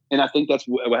 And I think that's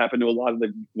what happened to a lot of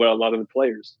the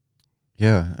players.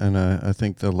 Yeah, and I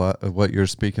think a lot of what you're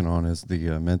speaking on is the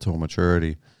mental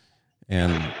maturity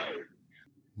and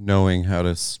knowing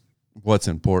what's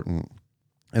important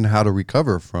and how to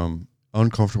recover from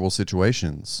uncomfortable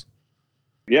situations.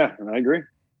 Yeah, I agree.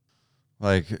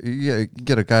 Like, you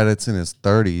get a guy that's in his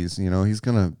 30s, he's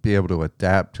going to be able to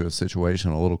adapt to a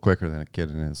situation a little quicker than a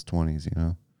kid in his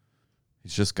 20s,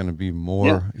 He's just going to be more.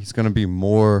 Yeah. He's going to be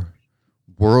more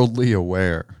worldly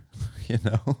aware,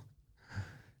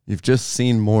 You've just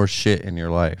seen more shit in your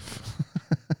life.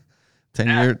 10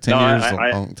 years is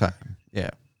a long time. Yeah.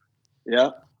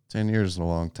 10 years is a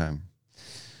long time.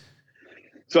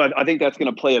 So I think that's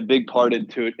going to play a big part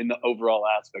into it in the overall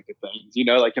aspect of things.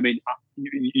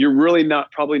 You're really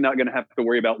probably not going to have to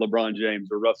worry about LeBron James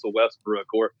or Russell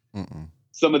Westbrook or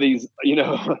some of these,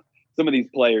 some of these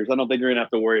players. I don't think you're going to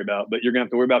have to worry about, but you're going to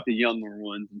have to worry about the younger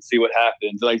ones and see what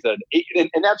happens. Like I said,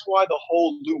 and that's why the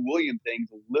whole Lou Williams thing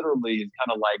literally is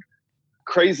kind of like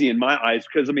crazy in my eyes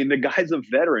because, the guy's a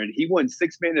veteran. He won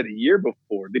 6th Man of the Year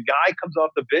before. The guy comes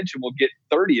off the bench and will get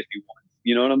 30 if he wants.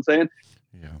 You know what I'm saying?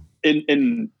 Yeah.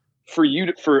 And for you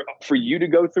to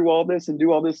go through all this and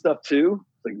do all this stuff too,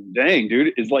 it's like, dang,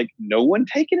 dude, is like no one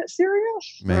taking it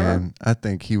serious? Man, I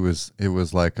think it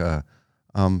was like a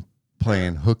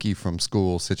playing hooky from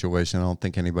school situation. I don't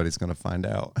think anybody's going to find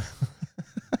out.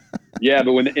 Yeah,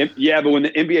 but when the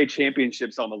NBA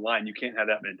championship's on the line, you can't have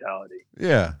that mentality.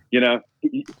 Yeah.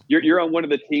 You're on one of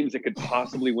the teams that could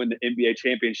possibly win the NBA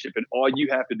championship, and all you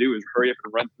have to do is hurry up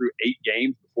and run through 8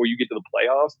 games before you get to the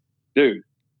playoffs. Dude,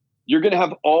 you're gonna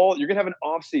have an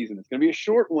off season. It's gonna be a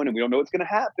short one, and we don't know what's gonna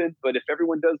happen. But if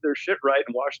everyone does their shit right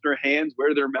and wash their hands,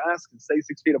 wear their masks, and stay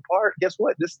 6 feet apart, guess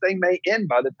what? This thing may end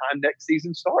by the time next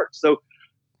season starts. So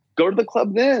go to the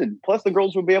club then. Plus, the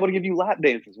girls will be able to give you lap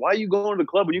dances. Why are you going to the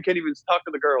club when you can't even talk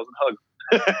to the girls and hug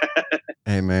them?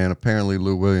 Hey, man, apparently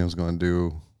Lou Williams going to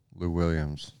do Lou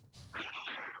Williams.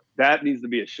 That needs to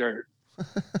be a shirt.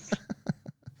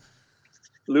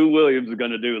 Lou Williams is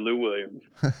going to do Lou Williams.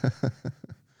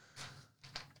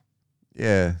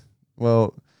 Yeah.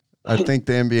 Well, I think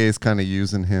the NBA is kind of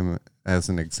using him as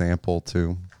an example,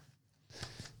 too.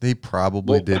 They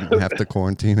probably didn't have to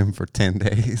quarantine him for 10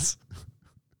 days.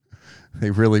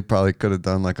 They really probably could have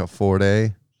done like a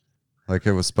 4-day like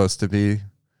it was supposed to be.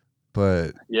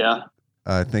 But yeah,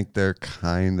 I think they're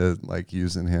kind of like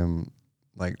using him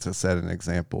like to set an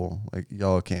example. Like,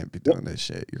 y'all can't be doing this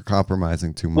shit. You're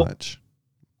compromising too much.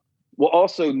 Well,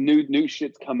 also new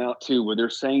shit's come out too, where they're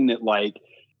saying that like,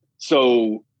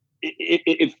 so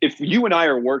if you and I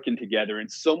are working together and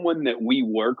someone that we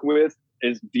work with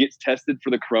gets tested for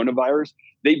the coronavirus,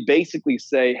 they basically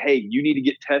say, hey, you need to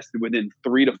get tested within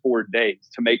 3 to 4 days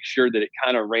to make sure that it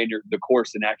kind of ran the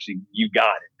course and actually you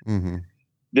got it. Mm-hmm.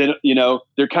 Then,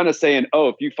 they're kind of saying, oh,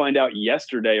 if you find out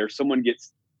yesterday or someone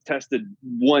gets tested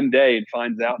one day and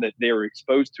finds out that they were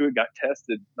exposed to it, got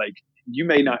tested, like you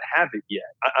may not have it yet.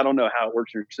 I don't know how it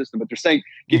works in your system, but they're saying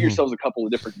give yourselves a couple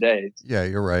of different days. Yeah,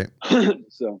 you're right.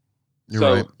 So you're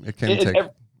right. It can take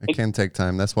It can take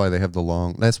time. That's why they have the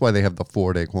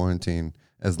 4-day quarantine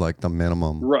as like the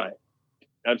minimum. Right.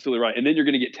 Absolutely right. And then you're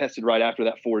going to get tested right after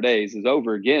that 4 days is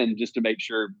over again, just to make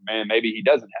sure, man, maybe he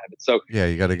doesn't have it. So yeah,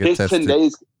 you got to get his tested. 10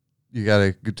 days. You got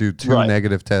to do 2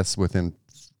 negative tests within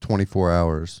 24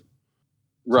 hours.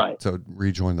 Right. To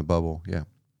rejoin the bubble. Yeah.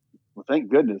 Well, thank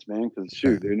goodness, man, because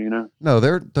shoot, dude, No,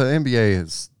 the NBA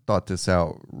has thought this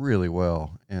out really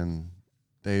well, and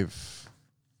they've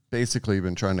basically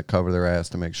been trying to cover their ass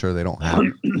to make sure they don't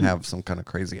have some kind of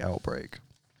crazy outbreak.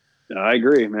 I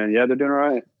agree, man. Yeah, they're doing all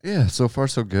right. Yeah, so far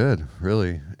so good,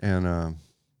 really. And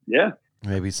yeah,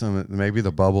 maybe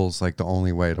the bubble's like the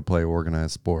only way to play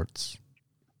organized sports.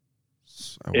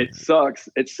 It sucks.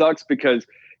 It sucks because,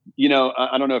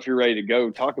 I don't know if you're ready to go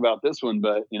talk about this one,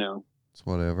 but it's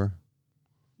whatever.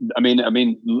 I mean,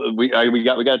 we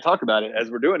got to talk about it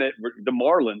as we're doing it. The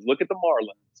Marlins. Look at the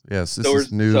Marlins. Yes, this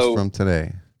is news from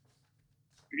today.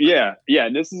 Yeah,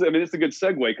 and this is a good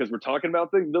segue because we're talking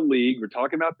about the league, we're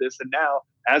talking about this, and now,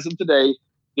 as of today,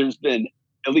 there's been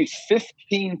at least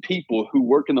 15 people who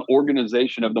work in the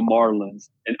organization of the Marlins,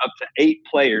 and up to 8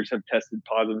 players have tested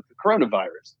positive for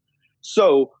coronavirus.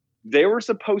 So they were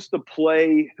supposed to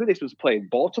play. Who are they supposed to play?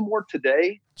 Baltimore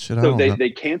today. So they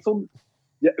canceled.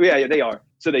 Yeah, they are.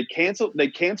 So they canceled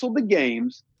the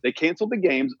games. They canceled the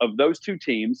games of those 2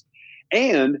 teams.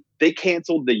 And they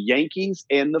canceled the Yankees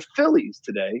and the Phillies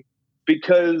today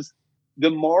because the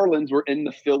Marlins were in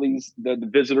the Phillies, the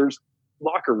visitors'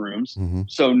 locker rooms. Mm-hmm.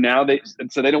 So now they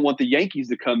don't want the Yankees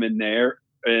to come in there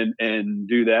and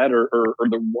do that, or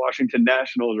the Washington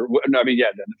Nationals,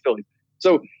 the Phillies.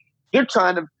 So they're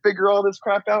trying to figure all this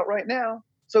crap out right now.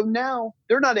 So now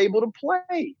they're not able to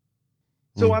play.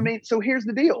 So so here's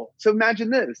the deal. So imagine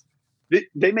this: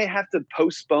 they may have to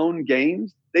postpone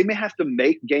games. They may have to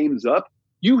make games up.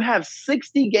 You have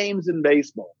 60 games in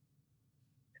baseball.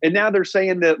 And now they're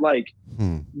saying that,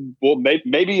 well,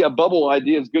 maybe a bubble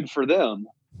idea is good for them.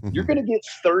 Mm-hmm. You're going to get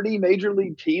 30 major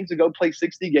league teams to go play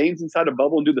 60 games inside a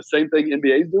bubble and do the same thing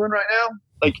NBA is doing right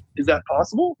now? Is that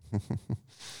possible?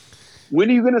 When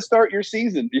are you going to start your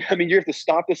season? I mean, you have to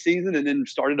stop the season and then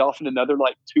start it off in another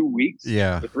 2 weeks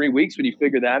or 3 weeks when you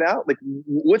figure that out.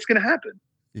 What's going to happen?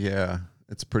 Yeah,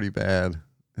 it's pretty bad.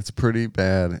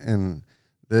 And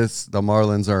the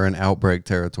Marlins are in outbreak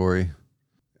territory.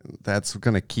 That's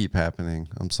going to keep happening.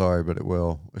 I'm sorry, but it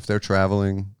will. If they're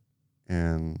traveling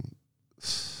and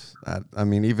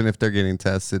even if they're getting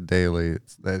tested daily,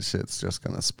 that shit's just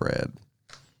going to spread.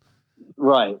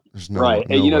 Right. There's no way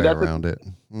around it.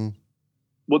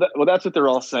 Well, that's what they're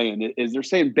all saying. Is they're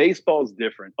saying baseball is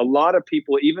different. A lot of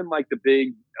people, even the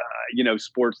big,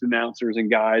 sports announcers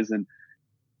and guys, and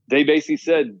they basically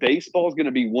said baseball is going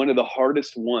to be one of the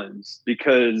hardest ones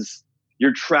because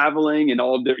you're traveling and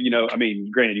all the,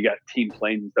 granted you got team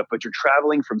planes and stuff, but you're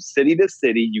traveling from city to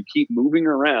city. You keep moving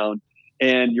around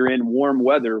and you're in warm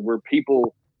weather where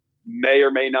people may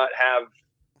or may not have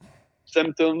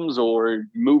symptoms or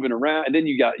moving around. And then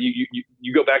you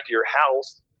go back to your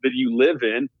house that you live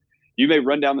in. You may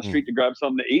run down the street to grab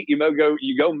something to eat. You go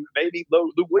maybe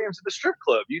Lou Williams at the strip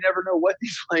club. You never know what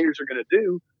these players are going to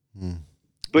do.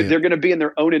 But they're going to be in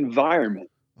their own environment.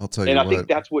 I'll tell you what. And I think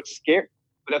that's what's scary.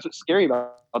 But that's what's scary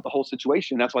about the whole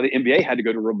situation. That's why the NBA had to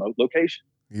go to a remote location.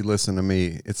 You listen to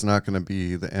me. It's not going to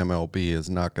be the MLB. Is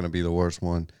not going to be the worst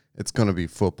one. It's going to be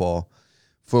football.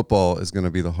 Football is going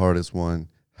to be the hardest one.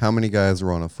 How many guys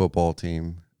are on a football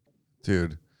team,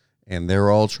 dude? And they're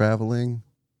all traveling,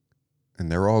 and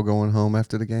they're all going home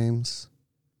after the games.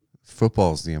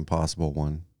 Football is the impossible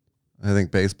one. I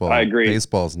think baseball. I agree.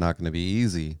 Baseball is not going to be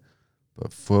easy.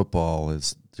 But football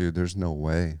is, dude, there's no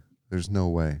way. There's no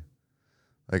way.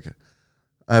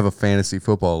 I have a fantasy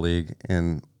football league,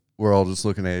 and we're all just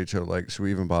looking at each other should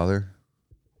we even bother?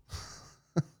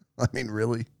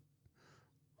 Really?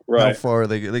 Right. How far are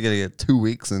they going to get 2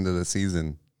 weeks into the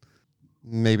season?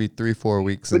 Maybe 3-4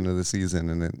 weeks into the season,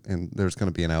 and there's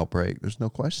going to be an outbreak. There's no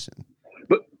question.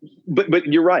 But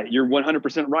you're right. You're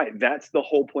 100% right. That's the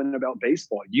whole point about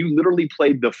baseball. You literally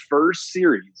played the first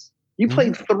series. You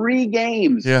played 3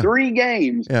 games. Yeah. 3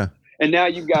 games. Yeah. And now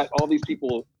you've got all these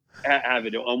people have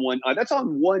it on one. That's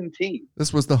on one team.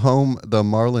 This was the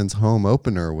Marlins home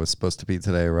opener was supposed to be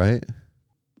today, right?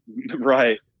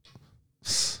 Right.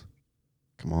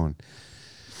 Come on.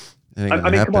 Come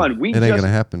on. It ain't going to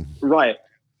happen. Right.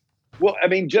 Well,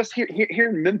 just here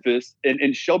in Memphis and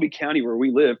in Shelby County where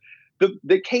we live,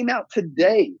 they came out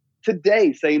today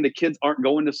saying the kids aren't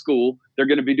going to school. They're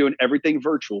going to be doing everything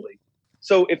virtually.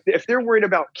 So if they're worried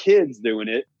about kids doing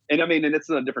it, and it's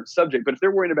a different subject, but if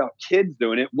they're worried about kids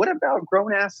doing it, what about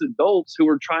grown ass adults who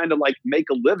are trying to make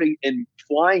a living in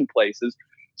flying places?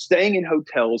 staying in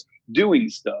hotels, doing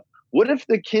stuff. What if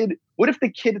the kid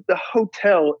at the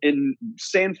hotel in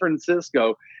San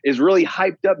Francisco is really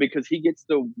hyped up because he gets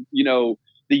to, the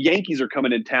Yankees are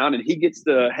coming in town and he gets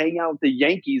to hang out with the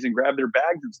Yankees and grab their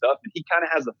bags and stuff. And he kind of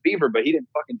has a fever, but he didn't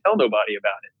fucking tell nobody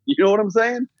about it. You know what I'm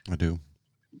saying? I do.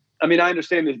 I mean, I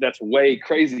understand that's way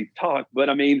crazy talk, but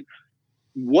I mean,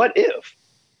 what if?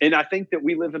 And I think that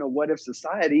we live in a what if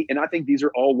society. And I think these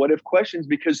are all what if questions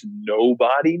because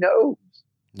nobody knows.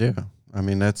 Yeah. I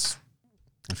mean, I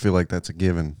feel like that's a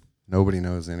given. Nobody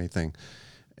knows anything.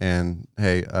 And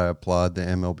hey, I applaud the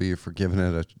MLB for giving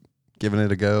it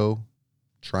a go,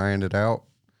 trying it out.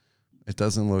 It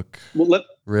doesn't look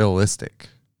realistic.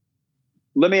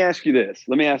 Let me ask you this.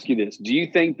 Do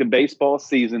you think the baseball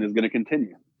season is going to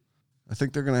continue? I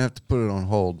think they're going to have to put it on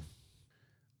hold.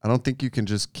 I don't think you can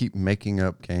just keep making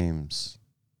up games.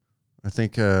 I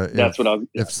think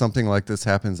if something like this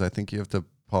happens, I think you have to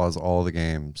pause all the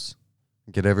games,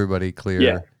 get everybody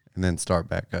clear, and then start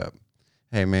back up.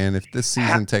 Hey, man, if this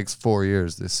season takes 4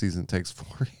 years, this season takes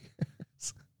 4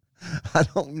 years. I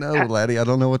don't know, laddie. I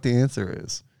don't know what the answer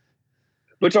is.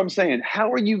 But I'm saying,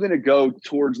 how are you going to go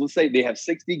towards, let's say they have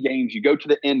 60 games, you go to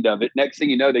the end of it. Next thing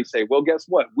you know, they say, well, guess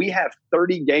what? We have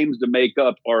 30 games to make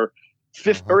up our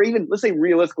fifth, or even let's say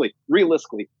realistically,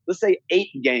 let's say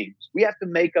 8 games. We have to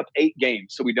make up 8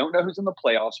 games. So we don't know who's in the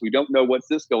playoffs. We don't know what's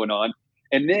this going on.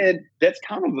 And then that's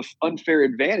kind of an unfair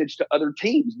advantage to other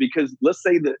teams because let's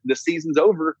say the season's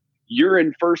over, you're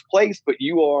in first place, but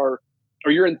you're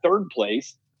in third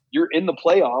place, you're in the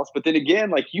playoffs. But then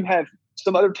again, like you have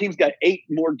some other teams got 8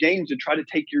 more games to try to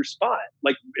take your spot.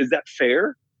 Like, is that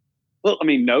fair? Well, I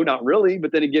mean, no, not really.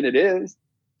 But then again, it is.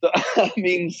 So, I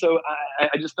mean,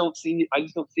 I just don't see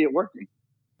it working.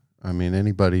 I mean,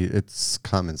 it's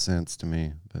common sense to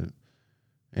me, but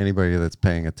anybody that's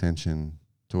paying attention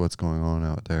to what's going on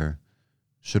out there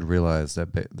should realize that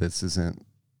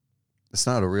it's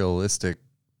not a realistic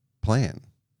plan.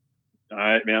 All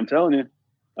right, man, I'm telling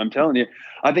you.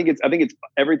 I think it's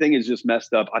everything is just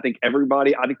messed up. I think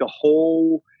the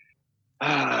whole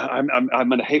I'm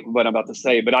going to hate what I'm about to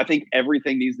say, but I think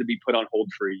everything needs to be put on hold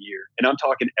for a year. And I'm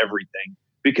talking everything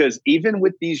because even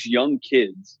with these young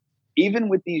kids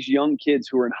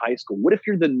who are in high school, what if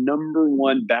you're the number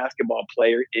 1 basketball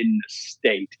player in the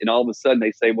state and all of a sudden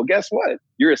they say, well, guess what?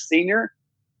 You're a senior.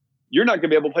 You're not going to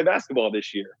be able to play basketball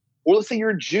this year. Or let's say you're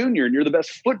a junior and you're the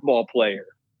best football player.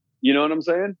 You know what I'm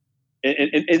saying?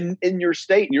 In your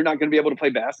state, and you're not going to be able to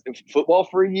play football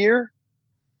for a year.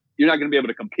 You're not going to be able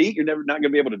to compete. You're never not going to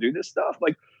be able to do this stuff.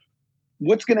 Like,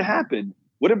 what's going to happen?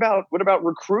 What about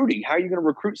recruiting? How are you going to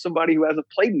recruit somebody who hasn't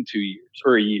played in 2 years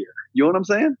or a year? You know what I'm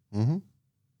saying? Mm-hmm.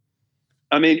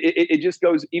 I mean, it just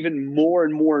goes even more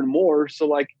and more and more. So,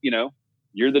 like,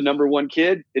 you're the number 1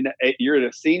 kid, and you're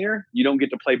a senior. You don't get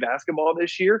to play basketball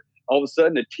this year. All of a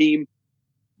sudden, a team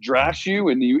drafts you,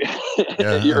 and you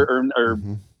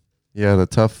mm-hmm. Yeah, the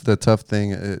tough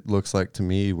thing it looks like to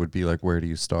me would be like, where do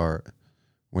you start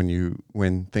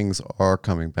when things are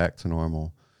coming back to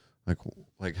normal?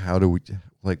 Like how do we,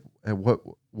 like, at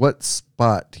what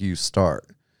spot do you start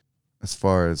as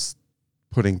far as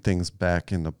putting things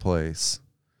back into place?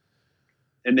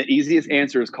 And the easiest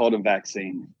answer is called a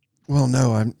vaccine. Well,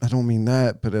 no, I don't mean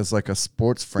that, but as like a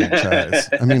sports franchise.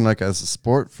 I mean, like as a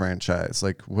sport franchise,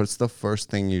 like what's the first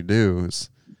thing you do is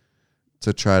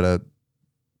to try to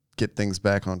get things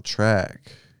back on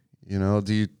track?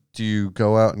 Do you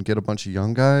go out and get a bunch of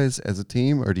young guys as a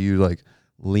team, or do you like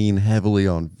lean heavily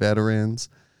on veterans?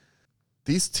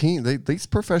 These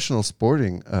professional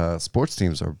sports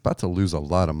teams are about to lose a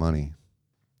lot of money,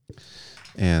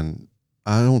 and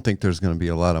I don't think there's going to be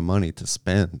a lot of money to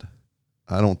spend.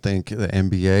 I don't think the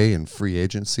NBA and free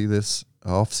agency this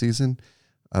offseason,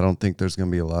 I don't think there's going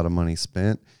to be a lot of money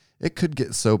spent. It could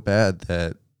get so bad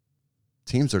that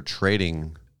teams are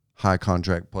trading high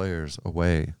contract players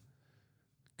away,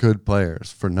 good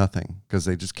players, for nothing because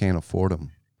they just can't afford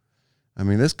them. I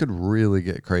mean, this could really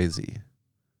get crazy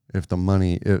if the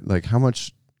money, how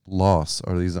much loss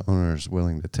are these owners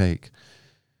willing to take?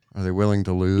 Are they willing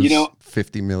to lose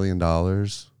 $50 million,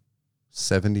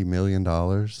 $70 million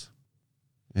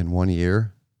in 1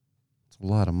 year? It's a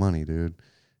lot of money, dude.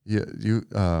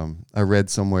 I read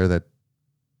somewhere that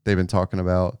they've been talking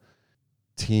about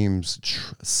teams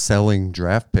selling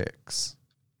draft picks.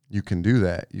 You can do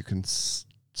that. You can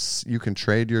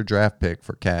trade your draft pick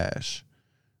for cash.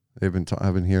 I've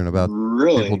been hearing about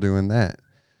people doing that.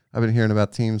 I've been hearing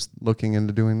about teams looking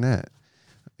into doing that.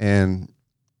 And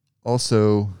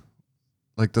also,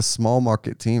 like the small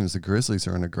market teams, the Grizzlies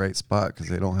are in a great spot because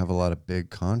they don't have a lot of big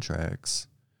contracts.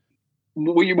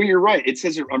 Well, you're right. It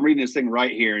says, I'm reading this thing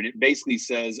right here, and it basically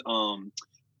says,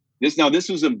 this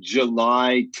was of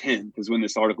July 10th is when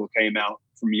this article came out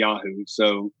from Yahoo.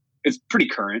 So it's pretty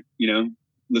current,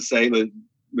 let's say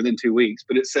within 2 weeks.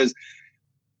 But it says,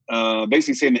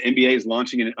 basically saying the NBA is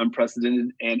launching an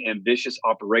unprecedented and ambitious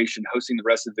operation, hosting the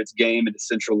rest of its game in a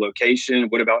central location.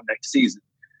 What about next season?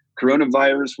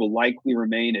 Coronavirus will likely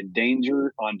remain a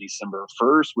danger on December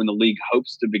 1st when the league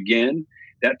hopes to begin.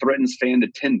 That threatens fan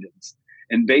attendance.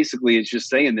 And basically, it's just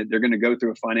saying that they're going to go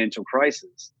through a financial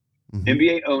crisis. Mm-hmm.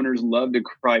 NBA owners love to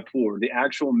cry poor. The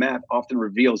actual math often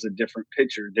reveals a different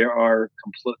picture. There are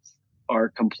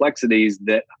complexities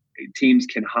that teams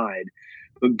can hide.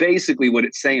 But basically what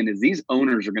it's saying is these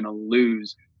owners are going to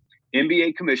lose.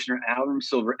 NBA Commissioner Adam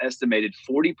Silver estimated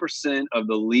 40% of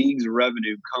the league's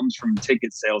revenue comes from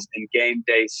ticket sales and game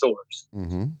day source.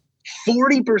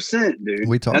 40%, dude.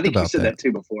 We talked about that. I think you said that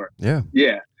too before. Yeah.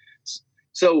 Yeah.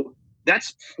 So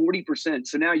that's 40%.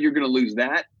 So now you're going to lose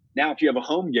that. Now, if you have a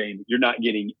home game, you're not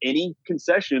getting any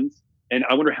concessions. And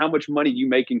I wonder how much money you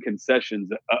make in concessions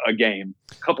a game.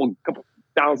 Couple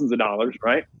thousands of dollars,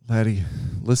 right? Laddie,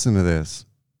 listen to this.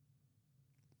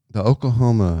 The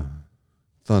Oklahoma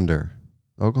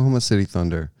City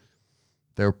Thunder,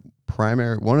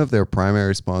 one of their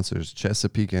primary sponsors,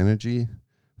 Chesapeake Energy,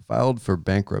 filed for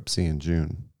bankruptcy in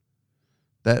June.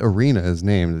 That arena is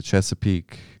named the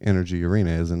Chesapeake Energy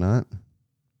Arena, is it not?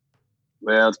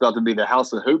 Well, it's about to be the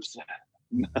House of Hoops.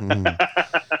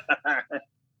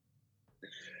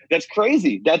 That's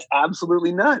crazy. That's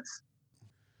absolutely nuts.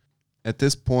 At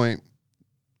this point,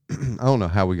 I don't know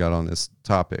how we got on this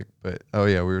topic, but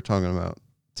we were talking about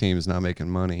teams not making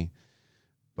money.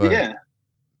 But yeah,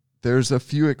 there's a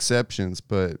few exceptions,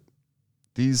 but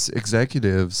these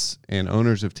executives and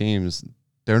owners of teams,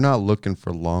 they're not looking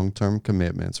for long-term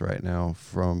commitments right now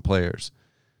from players.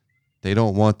 They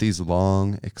don't want these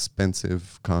long,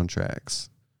 expensive contracts.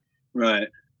 Right.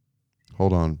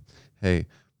 Hold on. Hey,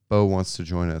 Bo wants to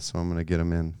join us, so I'm going to get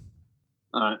him in.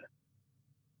 All right.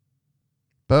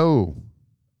 Bo.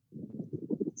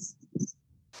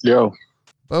 Yo.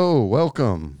 Bo,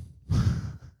 welcome.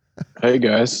 Hey,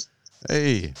 guys.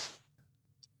 Hey.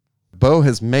 Bo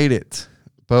has made it.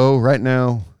 Bo, right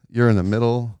now, you're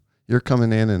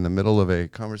coming in the middle of a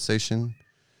conversation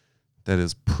that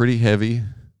is pretty heavy.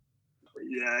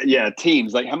 Yeah,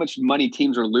 teams. Like how much money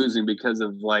teams are losing because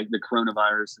of like the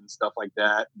coronavirus and stuff like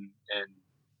that. And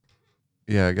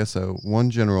yeah, I guess so. One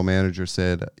general manager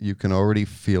said you can already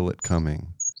feel it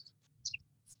coming.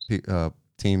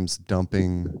 Teams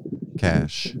dumping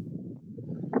cash,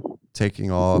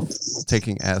 taking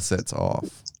assets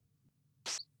off.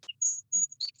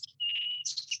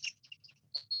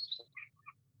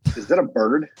 Is that a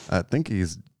bird? I think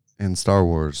he's in Star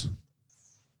Wars.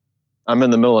 I'm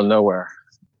in the middle of nowhere.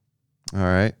 All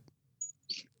right.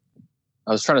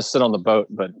 I was trying to sit on the boat,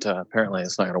 but apparently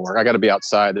it's not going to work. I got to be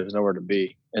outside. There's nowhere to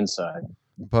be inside.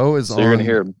 Bo is so on. You're going to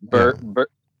hear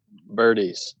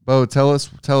birdies. Bo, tell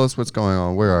us what's going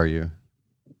on. Where are you?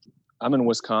 I'm in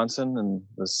Wisconsin, and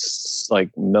this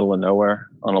like middle of nowhere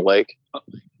on a lake.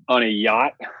 On a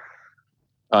yacht?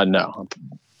 No.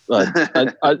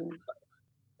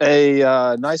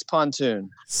 A nice pontoon.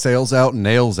 Sails out,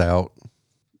 nails out.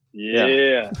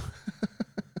 Yeah.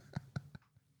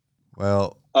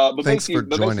 Well, but thanks for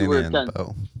joining in,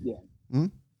 Bo. Yeah.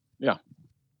 Yeah.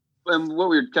 And what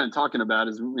we were kind of talking about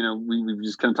is, we've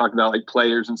just kind of talked about like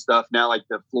players and stuff. Now, like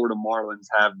the Florida Marlins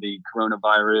have the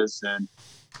coronavirus,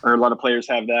 or a lot of players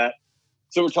have that.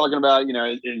 So we're talking about,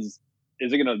 is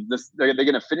it going to are they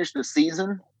going to finish the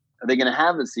season? Are they going to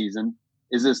have the season?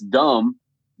 Is this dumb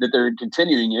that they're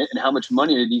continuing it? And how much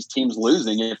money are these teams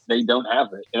losing if they don't have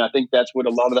it? And I think that's what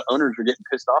a lot of the owners are getting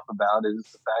pissed off about, is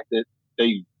the fact that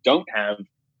they don't have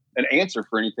an answer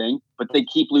for anything, but they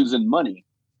keep losing money.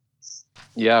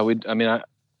 Yeah,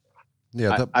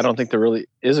 I don't think there really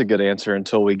is a good answer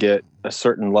until we get a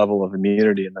certain level of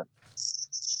immunity,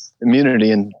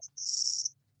 and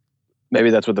maybe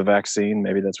that's with the vaccine,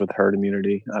 maybe that's with herd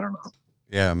immunity. I don't know.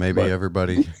 Yeah, maybe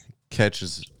everybody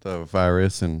catches the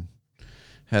virus and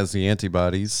has the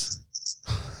antibodies.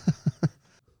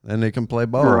 Then they can play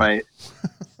ball. Right.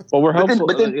 Well, we're hopeful.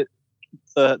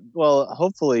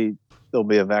 Hopefully there'll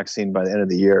be a vaccine by the end of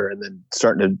the year, and then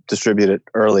starting to distribute it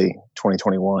early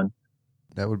 2021.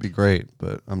 That would be great,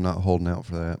 but I'm not holding out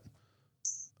for that.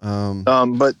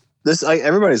 But this,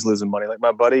 everybody's losing money. Like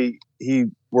my buddy, he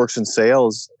works in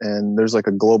sales, and there's like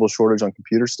a global shortage on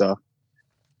computer stuff.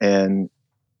 And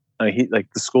he, like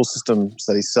the school systems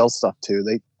that he sells stuff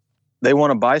to, they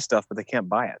want to buy stuff, but they can't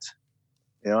buy it.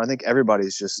 I think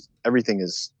everything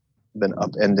has been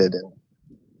upended, and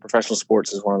professional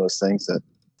sports is one of those things that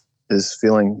is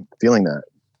feeling that.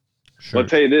 Sure. Well, I'll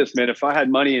tell you this, man. If I had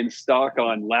money in stock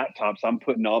on laptops, I'm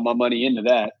putting all my money into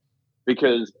that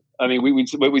because, I mean,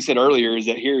 what we said earlier is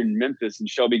that here in Memphis and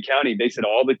Shelby County, they said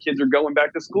all the kids are going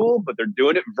back to school, but they're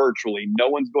doing it virtually. No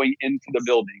one's going into the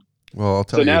building. Well, I'll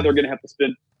tell you. So now they're going to have to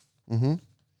spend. Mm-hmm.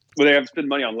 Well, they have to spend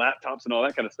money on laptops and all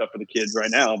that kind of stuff for the kids right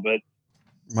now. But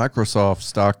Microsoft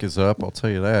stock is up. I'll tell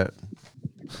you that.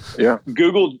 Yeah.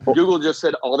 Google just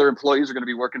said all their employees are going to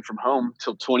be working from home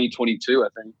till 2022, I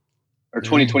think, or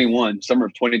 2021, summer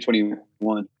of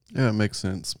 2021. Yeah, it makes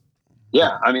sense.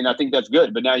 Yeah, I mean, I think that's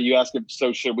good. But now you ask them,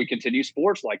 so should we continue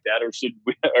sports like that, or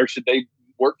should they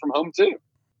work from home too?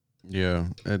 Yeah,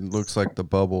 it looks like the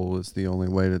bubble is the only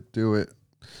way to do it,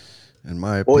 in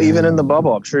my opinion. Well, even in the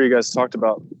bubble, I'm sure you guys talked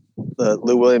about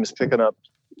Lou Williams picking up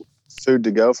food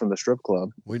to go from the strip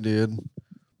club. We did.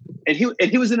 And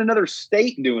he was in another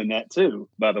state doing that too,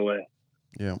 by the way.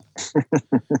 Yeah.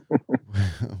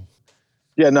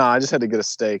 Yeah, no, I just had to get a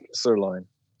steak, sirloin.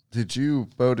 Do you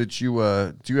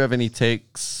have any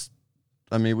takes?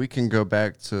 I mean, we can go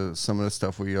back to some of the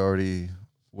stuff we already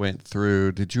went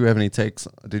through. Did you have any takes?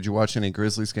 Did you watch any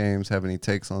Grizzlies games? Have any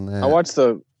takes on that? I watched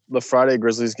the Friday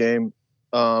Grizzlies game.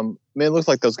 Man, it looked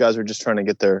like those guys were just trying to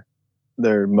get their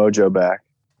mojo back.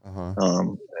 Uh-huh.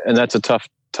 And that's a tough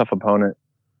opponent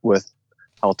with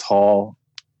how tall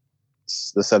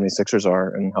the 76ers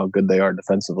are and how good they are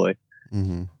defensively.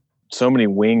 Mm-hmm. So many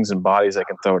wings and bodies they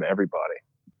can throw to everybody.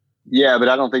 Yeah, but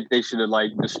I don't think they should have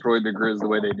destroyed the Grizz the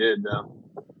way they did, though.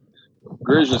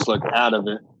 Grizz just looked out of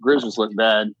it. Grizz just looked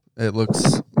bad.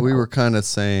 We were kind of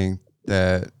saying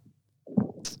that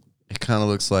it kind of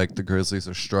looks like the Grizzlies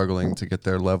are struggling to get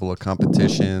their level of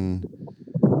competition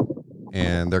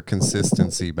and their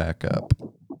consistency back up.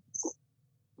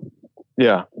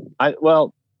 Yeah.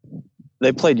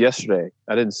 They played yesterday.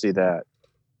 I didn't see that.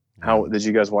 How did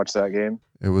you guys watch that game?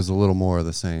 It was a little more of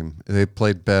the same. They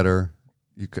played better.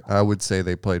 I would say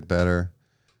they played better,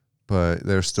 but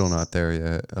they're still not there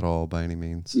yet at all by any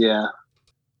means. Yeah.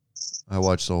 I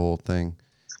watched the whole thing,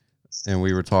 and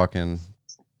we were talking.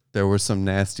 There were some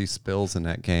nasty spills in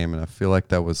that game, and I feel like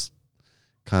that was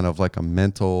kind of like a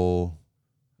mental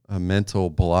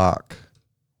block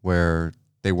where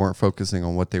they weren't focusing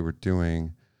on what they were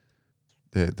doing.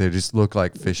 They just look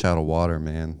like fish out of water,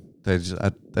 man.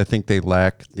 I think they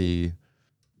lack the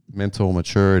mental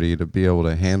maturity to be able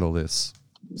to handle this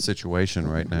situation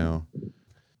right now.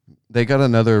 They got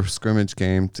another scrimmage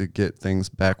game to get things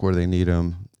back where they need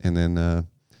them, and then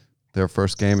their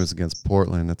first game is against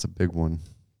Portland. That's a big one.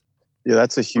 Yeah,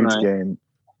 that's a huge game,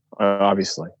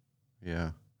 obviously.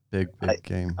 Yeah, big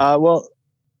game. Well,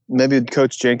 maybe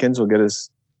Coach Jenkins will get his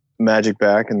magic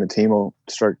back, and the team will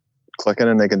start clicking,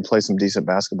 and they can play some decent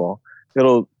basketball.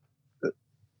 It'll,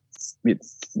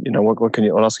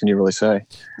 what else can you really say?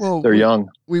 Well, they're young.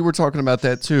 We were talking about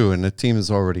that too, and the team has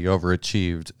already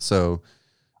overachieved. So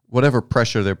whatever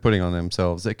pressure they're putting on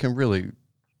themselves, they can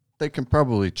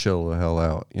probably chill the hell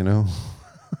out,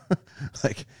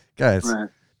 Like, guys,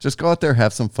 just go out there,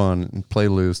 have some fun, and play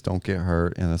loose. Don't get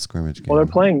hurt in a scrimmage game. Well,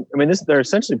 they're playing. I mean, they're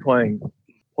essentially playing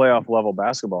playoff level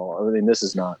basketball. I mean, this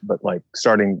is not, but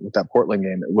starting with that Portland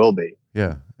game, it will be.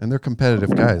 Yeah, and they're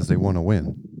competitive guys. They want to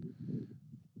win.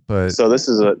 But so that's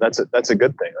a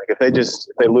good thing. Like if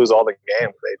they lose all the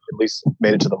games, they at least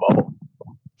made it to the bubble.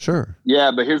 Sure.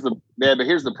 Yeah, but here's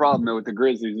the problem though with the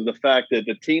Grizzlies is the fact that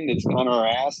the team that's on our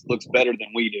ass looks better than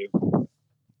we do.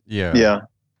 Yeah. Yeah.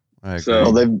 I agree.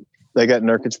 So they got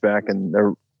Nurkic back, and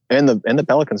the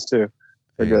Pelicans too.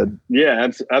 They're good. Yeah,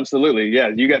 absolutely. Yeah,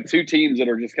 you got two teams that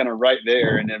are just kind of right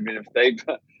there, and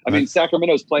I mean,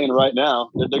 Sacramento's playing right now.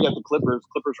 They got the Clippers.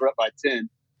 Clippers are up by 10.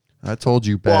 I told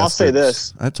you bastards. Well, I'll say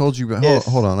this. I told you.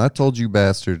 Hold on. I told you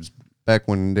bastards back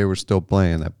when they were still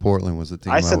playing that Portland was the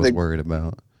team I was worried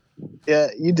about. Yeah,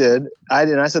 you did.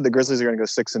 I said the Grizzlies are going to go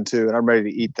 6-2, and I'm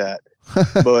ready to eat that.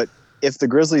 But if the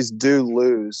Grizzlies do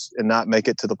lose and not make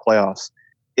it to the playoffs,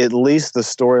 at least the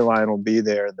storyline will be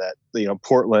there that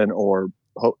Portland or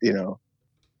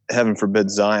heaven forbid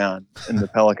Zion and the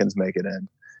Pelicans make it in.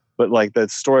 But the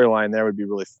storyline there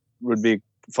would be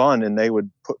fun, and they would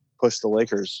push the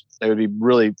Lakers. They would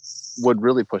really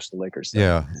push the Lakers.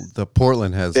 Yeah, the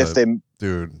Portland has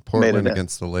Portland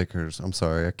against the Lakers. I'm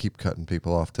sorry, I keep cutting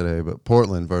people off today, but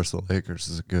Portland versus the Lakers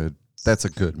is that's a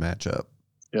good matchup.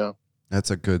 Yeah,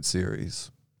 that's a good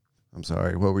series. I'm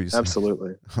sorry, what were you saying?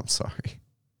 Absolutely. I'm sorry.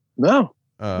 No.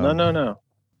 No.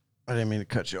 I didn't mean to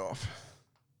cut you off.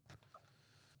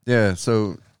 Yeah.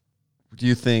 So, do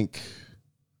you think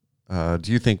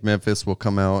Memphis will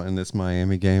come out in this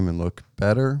Miami game and look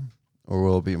better, or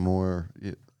will it be more?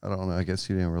 I don't know. I guess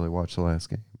you didn't really watch the last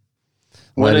game.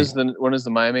 When is the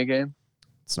Miami game?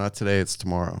 It's not today. It's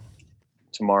tomorrow.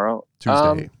 Tomorrow?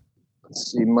 Tuesday.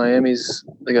 Let's see.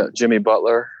 They got Jimmy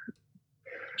Butler.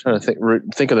 I'm trying to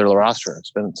think of their roster.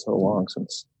 It's been so long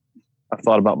since I've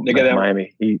thought about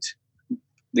Miami Heat.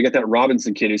 They got that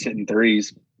Robinson kid who's hitting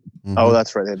threes. Mm-hmm. Oh,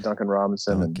 that's right. They had Duncan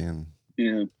Robinson.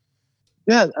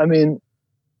 Yeah. I mean,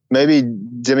 maybe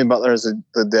Jimmy Butler has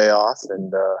the day off,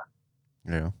 and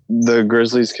the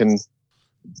Grizzlies can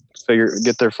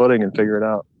get their footing and figure it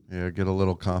out. Yeah, get a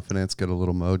little confidence, get a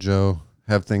little mojo,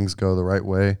 have things go the right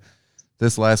way.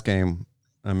 This last game,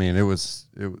 I mean, as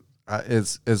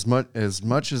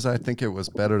much as I think it was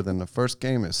better than the first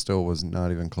game, it still was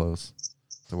not even close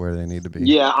to where they need to be.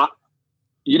 Yeah,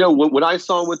 what I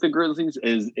saw with the Grizzlies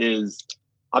is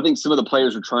I think some of the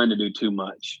players are trying to do too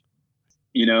much.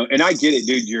 And I get it,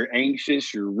 dude. You're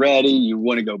anxious, you're ready, you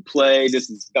want to go play. This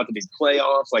is about to be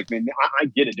playoffs. Like, man, I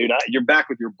get it, dude. You're back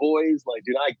with your boys. Like,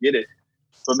 dude, I get it.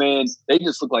 But man, they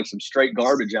just look like some straight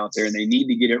garbage out there, and they need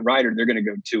to get it right, or they're going to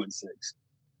go 2-6.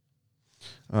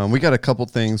 We got a couple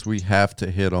things we have to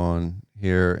hit on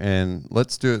here, and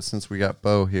let's do it since we got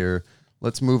Bo here.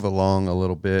 Let's move along a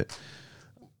little bit.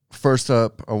 First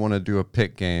up, I want to do a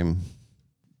pick game.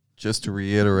 Just to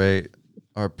reiterate,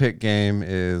 our pick game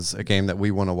is a game that we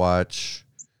want to watch.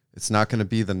 It's not going to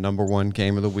be the number one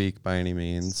game of the week by any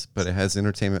means, but it has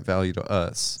entertainment value to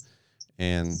us.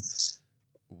 And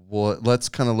let's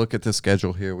kind of look at the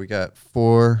schedule here. We got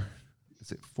 4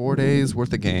 days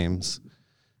worth of games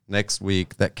next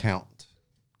week that count.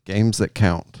 Games that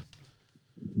count.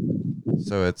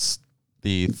 So it's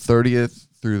the 30th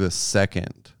through the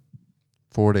 2nd.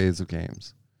 4 days of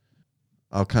games.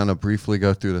 I'll kind of briefly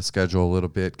go through the schedule a little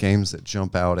bit. Games that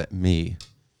jump out at me.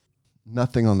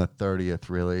 Nothing on the 30th,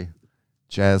 really.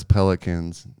 Jazz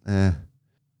Pelicans. I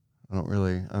don't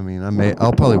really. I mean,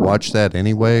 I'll probably watch that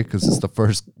anyway because it's the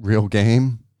first real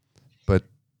game. But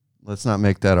let's not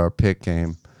make that our pick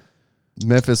game.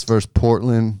 Memphis versus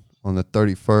Portland on the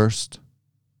 31st.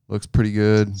 Looks pretty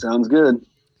good. Sounds good.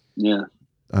 Yeah.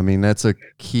 I mean, that's a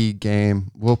key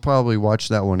game. We'll probably watch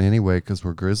that one anyway because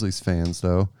we're Grizzlies fans,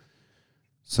 though.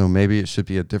 So maybe it should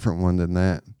be a different one than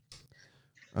that.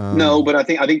 No, but I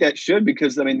think that should,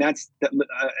 because I mean that's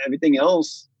everything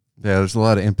else. Yeah, there's a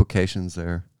lot of implications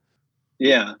there.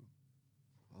 Yeah,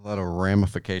 a lot of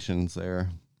ramifications there.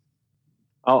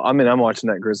 I'm watching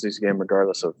that Grizzlies game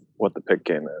regardless of what the pick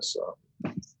game is. So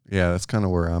yeah, that's kind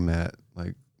of where I'm at.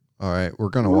 Like, all right, we're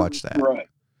gonna watch that. Right.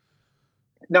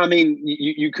 No, I mean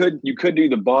you could do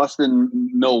the Boston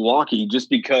Milwaukee just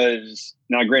because.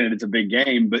 Now, granted, it's a big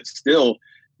game, but still,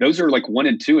 those are like 1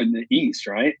 and 2 in the East,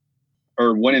 right?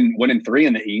 Or 1 and 3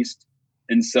 in the East,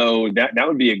 and so that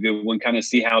would be a good one. Kind of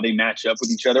see how they match up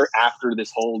with each other after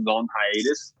this whole long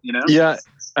hiatus. Yeah,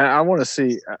 I want to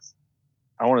see.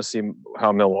 I want to see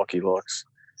how Milwaukee looks.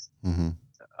 Mm-hmm.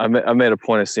 I made a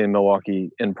point of seeing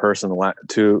Milwaukee in person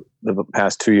the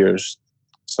past 2 years.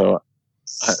 So,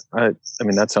 I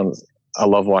mean that sounds. I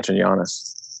love watching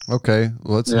Giannis. Okay,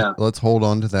 let's hold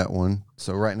on to that one.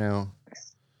 So right now,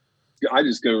 I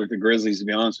just go with the Grizzlies, to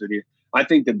be honest with you. I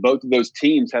think that both of those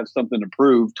teams have something to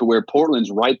prove, to where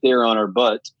Portland's right there on our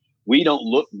butt. We don't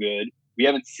look good. We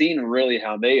haven't seen really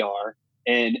how they are,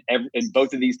 and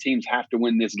both of these teams have to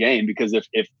win this game, because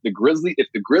if the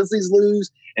Grizzlies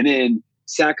lose and then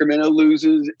Sacramento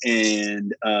loses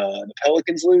and the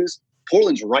Pelicans lose,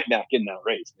 Portland's right back in that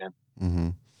race, man. Mm-hmm.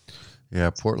 Yeah,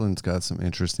 Portland's got some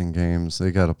interesting games.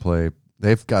 They've got to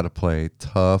play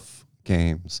tough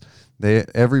games.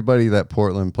 Everybody that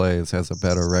Portland plays has a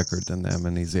better record than them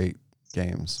in these 8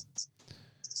 games.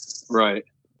 Right.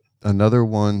 Another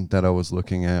one that I was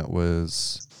looking at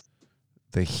was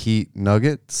the Heat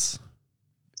Nuggets,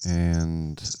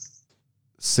 and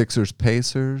Sixers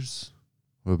Pacers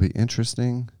will be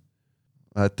interesting.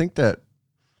 I think that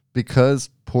because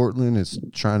Portland is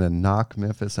trying to knock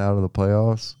Memphis out of the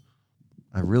playoffs,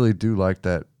 I really do like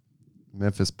that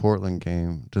Memphis-Portland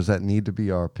game. Does that need to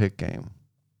be our pick game?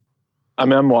 I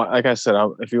mean, like I said,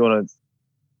 if you want to,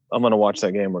 I'm going to watch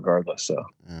that game regardless. So,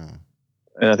 yeah.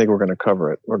 And I think we're going to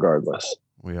cover it regardless.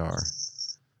 We are.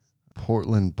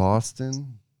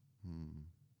 Portland-Boston.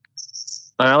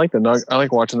 I like I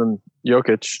like watching them.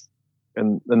 Jokic,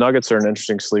 and the Nuggets are an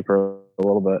interesting sleeper a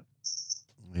little bit.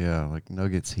 Yeah, like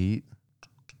Nuggets Heat.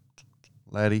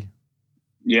 Laddie.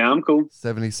 Yeah, I'm cool.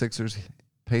 76ers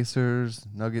Pacers,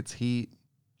 Nuggets Heat.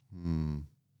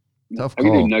 Tough I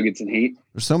call. can do Nuggets and Heat.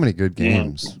 There's so many good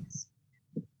games.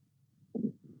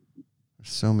 There's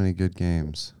so many good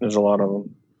games. There's a lot of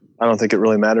them. I don't think it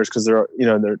really matters because we're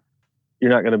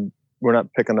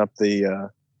not picking up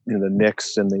the the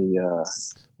Knicks and the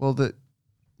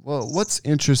What's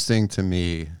interesting to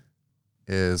me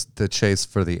is the chase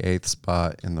for the 8th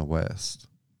spot in the West.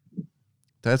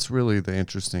 That's really the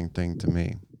interesting thing to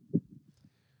me.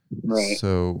 Right.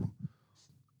 So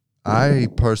I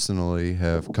personally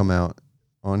have come out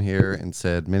on here and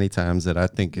said many times that I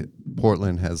think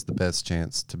Portland has the best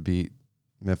chance to beat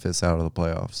Memphis out of the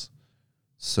playoffs.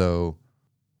 So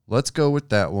let's go with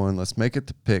that one. Let's make it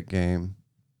the pick game.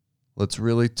 Let's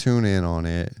really tune in on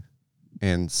it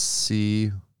and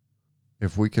see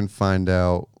if we can find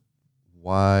out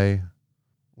why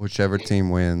whichever team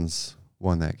wins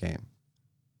won that game.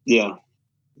 Yeah.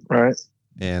 Right.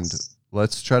 And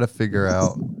let's try to figure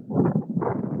out,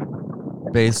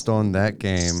 based on that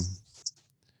game,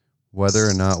 whether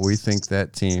or not we think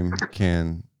that team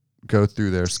can go through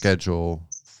their schedule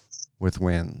with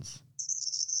wins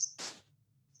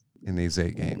in these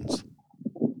 8 games.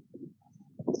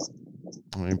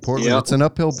 I mean, Portland, It's an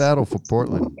uphill battle for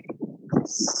Portland.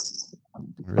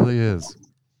 It really is.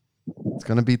 It's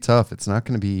going to be tough. It's not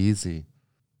going to be easy.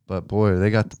 But, boy, they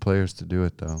got the players to do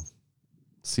it, though.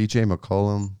 C.J.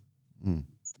 McCollum,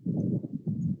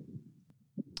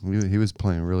 he was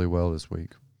playing really well this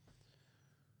week.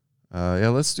 Yeah,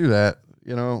 let's do that.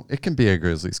 You know, it can be a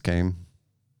Grizzlies game.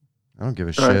 I don't give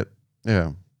a shit.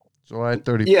 Yeah. July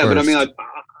 31st. Yeah, but I mean,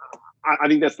 I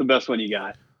think that's the best one you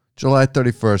got. July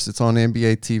 31st. It's on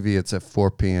NBA TV. It's at 4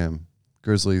 p.m.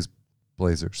 Grizzlies,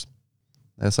 Blazers.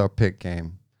 That's our pick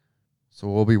game. So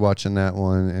we'll be watching that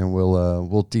one, and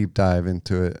we'll deep dive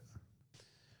into it.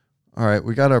 All right,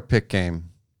 we got our pick game.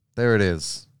 There it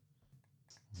is.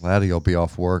 Laddie will be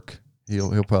off work.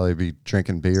 He'll probably be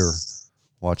drinking beer,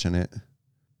 watching it.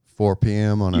 4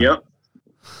 p.m. on a Friday.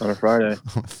 On a Friday.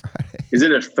 Is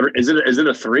it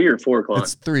a 3 or 4 o'clock?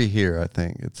 It's 3 here, I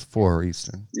think. It's 4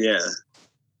 Eastern. Yeah.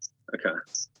 Okay.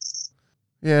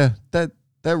 Yeah, that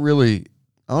really,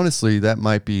 honestly, that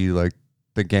might be like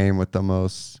the game with the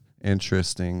most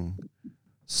interesting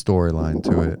storyline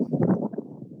to it.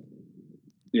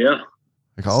 Yeah.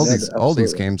 Like all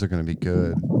these games are going to be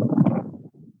good.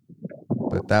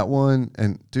 But that one,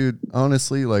 and dude,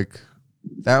 honestly, like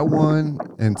that one,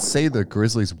 and say the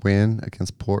Grizzlies win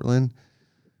against Portland,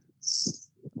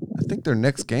 I think their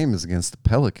next game is against the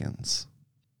Pelicans.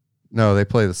 No, they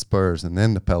play the Spurs and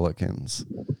then the Pelicans.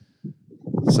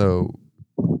 So,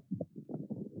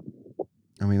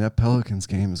 I mean, that Pelicans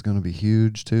game is going to be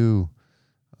huge too.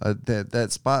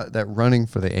 That spot, that running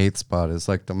for the 8th spot is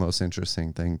like the most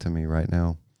interesting thing to me right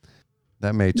now.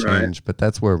 That may change, but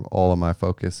that's where all of my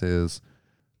focus is.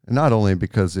 And not only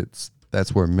because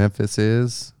that's where Memphis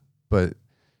is, but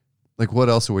like what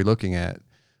else are we looking at?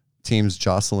 Teams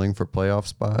jostling for playoff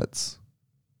spots?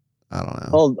 I don't know.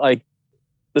 Well, like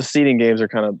the seeding games are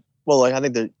kind of I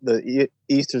think the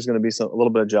East is going to be a little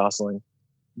bit of jostling,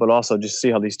 but also just see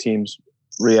how these teams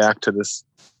react to this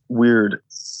weird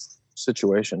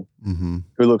situation. Mm-hmm.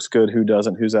 Who looks good, who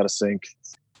doesn't, who's out of sync,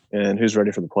 and who's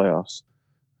ready for the playoffs.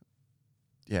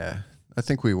 Yeah, I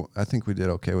think we did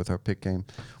okay with our pick game.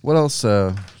 What else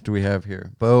do we have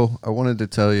here, Bo? I wanted to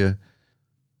tell you.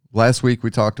 Last week we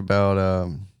talked about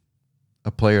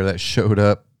a player that showed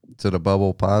up to the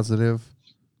bubble positive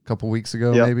a couple weeks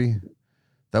ago, maybe.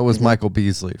 That was Michael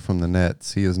Beasley from the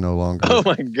Nets. He is no longer. Oh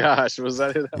my gosh, was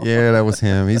that who that was? Yeah, that was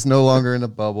him. He's no longer in the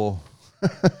bubble.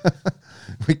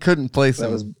 We couldn't place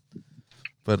him.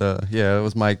 But yeah, it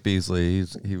was Mike Beasley.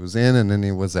 He was in and then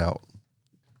he was out.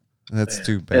 That's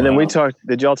too bad. And then we talked.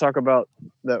 Did y'all talk about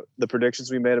the predictions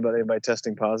we made about anybody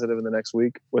testing positive in the next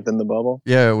week within the bubble?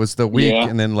 Yeah, it was the week,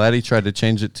 and then Laddie tried to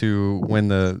change it to when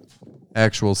the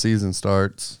actual season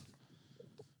starts.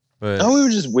 But we were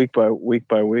just week by week.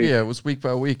 Yeah, it was week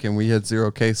by week, and we had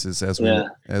 0 cases as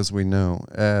we know,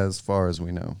 as far as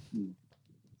we know.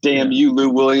 Damn you, Lou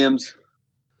Williams.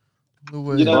 Lou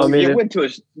Williams. You know,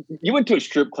 you went to a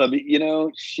strip club. You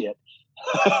know, shit.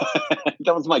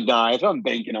 That was my guy. That's what I'm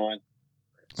banking on.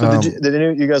 So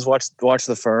did you guys watch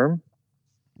The Firm?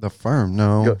 The Firm?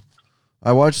 No. Go.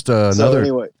 I watched another.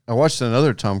 Anyway, I watched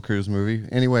another Tom Cruise movie.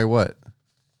 Anyway, what?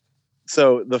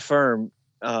 So The Firm.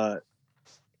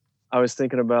 I was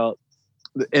thinking about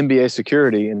the NBA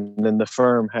security, and then The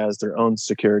Firm has their own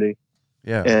security.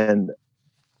 Yeah. And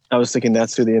I was thinking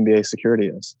that's who the NBA security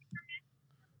is.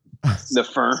 The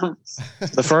Firm.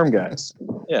 The Firm guys.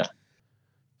 Yeah.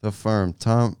 The Firm.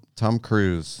 Tom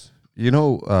Cruise. You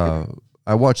know,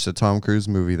 I watched a Tom Cruise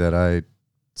movie that I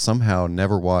somehow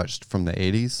never watched from the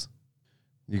 80s.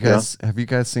 Have you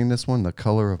guys seen this one, The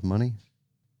Color of Money?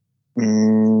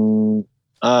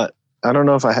 I don't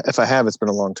know if I have. It's been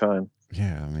a long time.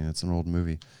 Yeah, I mean, it's an old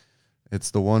movie.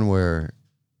 It's the one where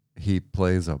he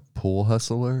plays a pool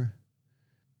hustler,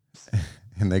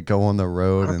 and they go on the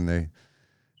road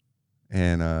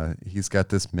and he's got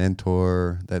this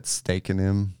mentor that's staking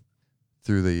him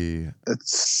through the. It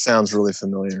sounds really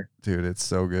familiar. Dude, it's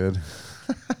so good.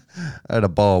 I had a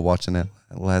ball watching that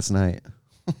last night.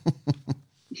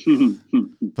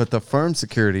 But the firm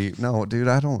security, no, dude,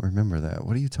 I don't remember that.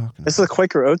 What are you talking about? It's the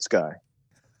Quaker Oats guy.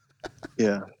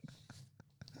 Yeah.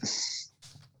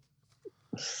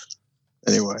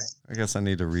 Anyway. I guess I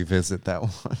need to revisit that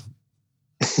one.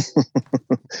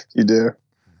 You do?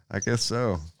 I guess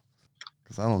so.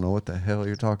 Because I don't know what the hell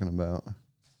you're talking about.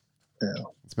 Yeah.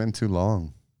 It's been too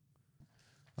long.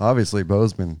 Obviously,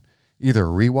 Bo's been either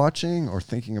rewatching or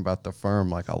thinking about the firm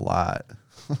like a lot.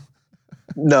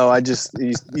 No,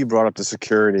 you brought up the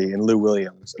security and Lou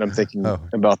Williams, and I'm thinking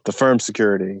about the firm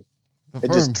security.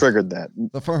 It just triggered that.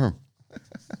 The firm.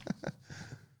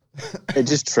 It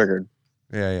just triggered.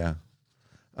 Yeah.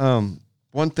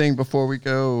 One thing before we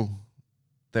go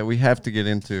that we have to get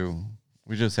into,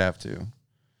 we just have to,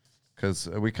 because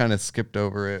we kind of skipped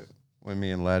over it when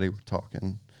me and Laddie were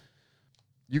talking.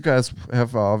 You guys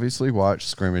have obviously watched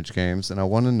scrimmage games, and I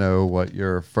want to know what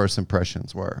your first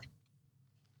impressions were.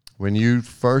 When you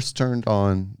first turned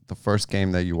on the first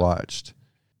game that you watched,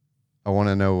 I want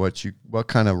to know what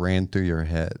kind of ran through your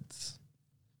heads.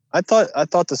 I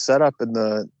thought the setup and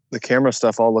the camera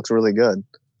stuff all looks really good.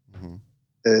 Mm-hmm.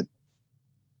 It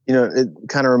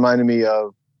kind of reminded me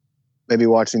of maybe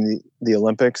watching the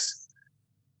Olympics,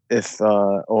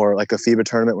 or like a FIBA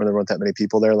tournament where there weren't that many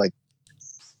people there. Like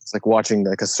it's like watching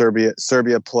like a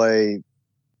Serbia play,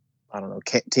 I don't know,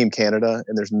 Team Canada,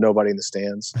 and there's nobody in the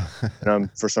stands. And I'm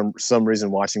for some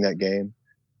reason watching that game.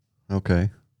 Okay.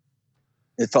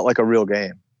 It felt like a real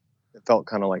game. It felt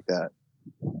kind of like that,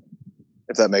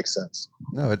 if that makes sense.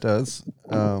 No, it does.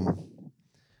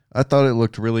 I thought it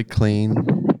looked really clean,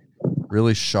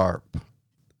 really sharp.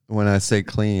 When I say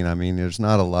clean, I mean there's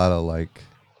not a lot of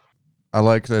I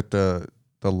like that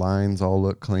the lines all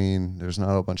look clean. There's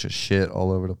not a bunch of shit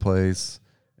all over the place.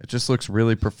 It just looks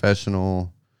really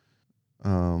professional.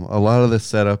 A lot of the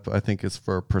setup, I think, is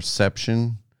for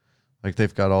perception. Like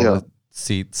they've got all the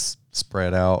seats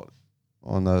spread out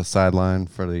on the sideline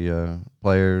for the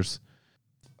players.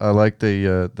 I like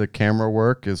the camera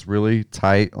work is really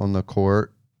tight on the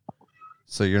court.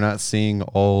 So you're not seeing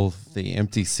all the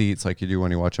empty seats like you do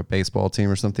when you watch a baseball team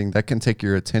or something. That can take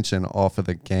your attention off of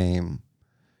the game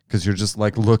because you're just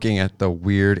like looking at the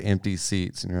weird empty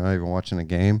seats and you're not even watching a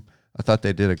game. I thought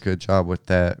they did a good job with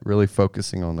that, really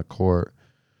focusing on the court,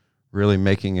 really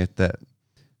making it that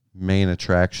main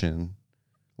attraction.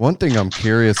 One thing I'm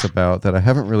curious about that I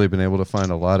haven't really been able to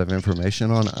find a lot of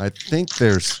information on, I think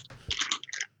there's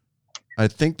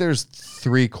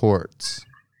 3 courts.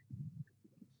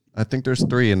 I think there's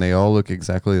 3 and they all look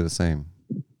exactly the same.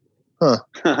 Huh.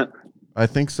 I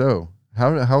think so.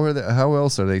 How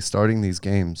else are they starting these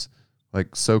games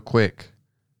like so quick?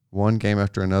 One game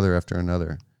after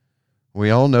another.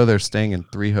 We all know they're staying in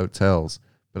 3 hotels,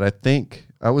 but I think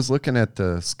I was looking at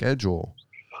the schedule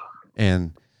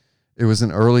and it was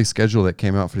an early schedule that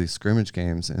came out for these scrimmage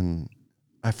games, and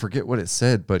I forget what it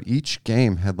said, but each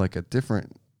game had like a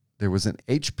different. There was an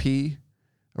HP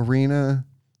arena,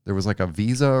 there was like a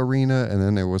Visa arena, and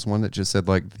then there was one that just said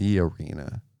like the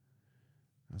arena.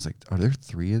 I was like, are there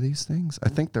 3 of these things? I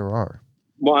think there are.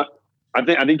 Well, I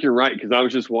think you're right, because I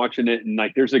was just watching it and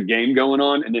like there's a game going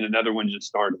on and then another one just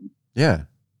started. Yeah.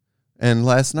 And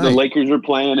last night the Lakers were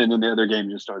playing and then the other game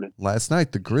just started. Last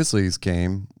night the Grizzlies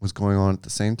game was going on at the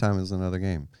same time as another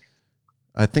game.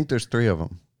 I think there's 3 of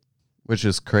them, which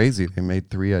is crazy. They made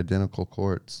 3 identical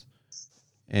courts.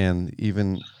 And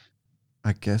even,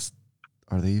 I guess,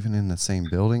 are they even in the same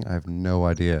building? I have no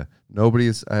idea.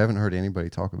 I haven't heard anybody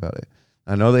talk about it.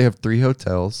 I know they have 3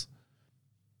 hotels,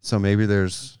 so maybe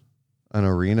there's an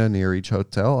arena near each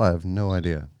hotel. I have no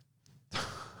idea.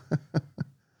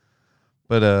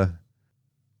 But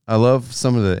I love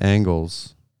some of the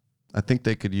angles. I think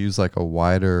they could use like a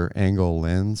wider angle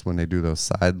lens when they do those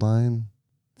sideline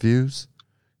views,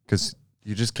 because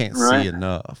you just can't see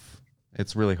enough.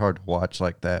 It's really hard to watch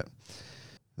like that.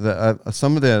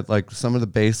 Some of the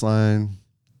baseline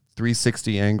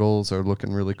 360 angles are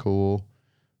looking really cool.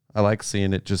 I like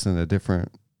seeing it just in a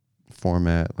different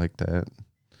format like that.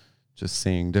 Just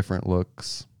seeing different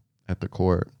looks at the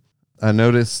court. I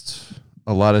noticed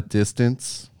a lot of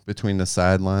distance between the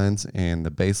sidelines and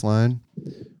the baseline,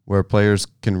 where players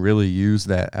can really use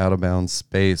that out of bounds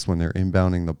space when they're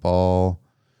inbounding the ball.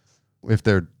 If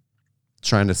they're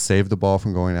trying to save the ball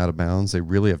from going out of bounds, they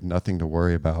really have nothing to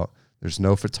worry about. There's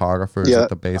no photographers at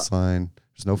the baseline.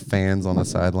 There's no fans on the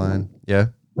sideline. Yeah.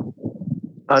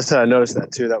 I noticed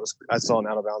that too. I saw an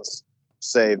out of bounds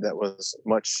save that was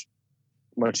much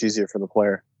easier for the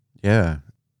player. Yeah.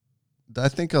 I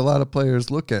think a lot of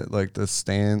players look at like the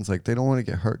stands, like they don't want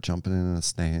to get hurt jumping in the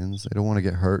stands. They don't want to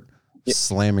get hurt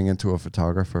slamming into a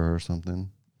photographer or something.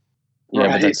 Yeah,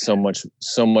 right. But that's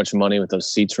so much money with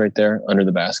those seats right there under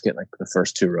the basket, like the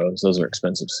first 2 rows. Those are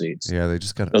expensive seats. Yeah, they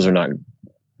just got. Those are not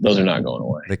going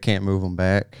away. They can't move them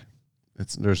back.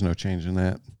 There's no change in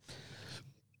that.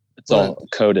 It's all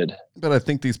coded. But I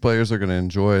think these players are going to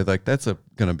enjoy. Like that's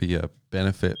going to be a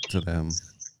benefit to them.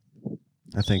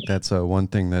 I think that's one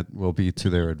thing that will be to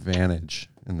their advantage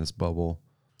in this bubble.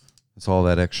 It's all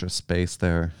that extra space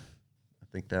there.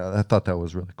 I thought that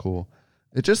was really cool.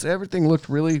 It just everything looked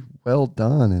really well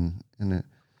done and it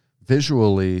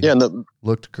visually and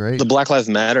looked great. The Black Lives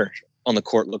Matter on the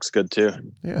court looks good too.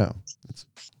 Yeah. It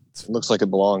looks like it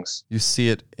belongs. You see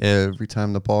it every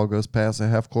time the ball goes past the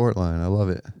half court line. I love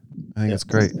it. I think it's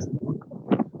great.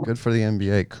 Good for the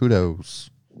NBA. Kudos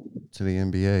to the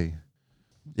NBA.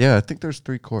 Yeah, I think there's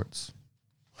 3 courts.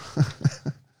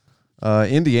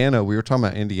 Indiana, we were talking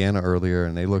about Indiana earlier,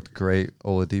 and they looked great.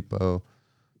 Oladipo.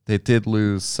 They did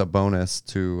lose Sabonis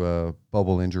to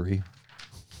bubble injury.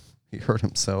 He hurt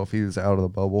himself. He was out of the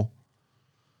bubble.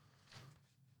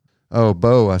 Oh,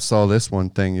 Bo, I saw this one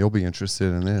thing. You'll be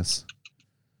interested in this.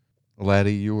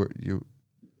 Laddie, I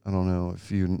don't know if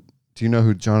do you know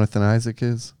who Jonathan Isaac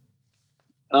is?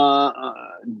 I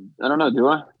don't know. Do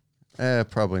I?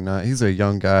 Probably not. He's a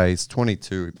young guy. He's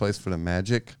 22. He plays for the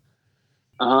Magic.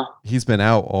 He's been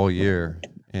out all year.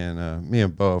 And me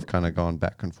and Bo have kind of gone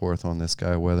back and forth on this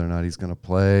guy, whether or not he's going to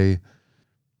play.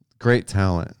 Great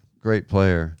talent, great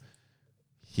player.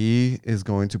 He is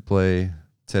going to play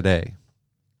today.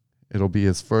 It'll be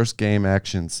his first game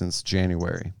action since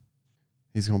January.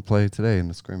 He's going to play today in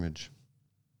the scrimmage.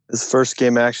 His first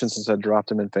game action since I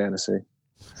dropped him in fantasy.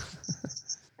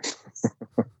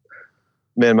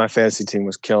 Man, my fantasy team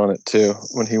was killing it too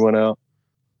when he went out.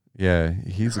 Yeah,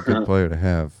 he's a good player to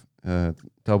have.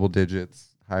 Double digits.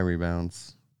 High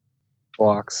rebounds.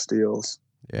 Blocks, steals.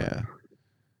 Yeah.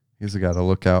 He's a guy to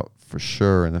look out for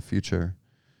sure in the future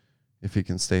if he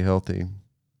can stay healthy.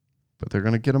 But they're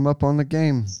going to get him up on the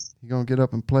game. He's going to get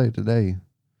up and play today.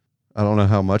 I don't know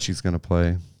how much he's going to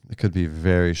play. It could be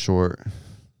very short.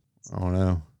 I don't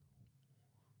know.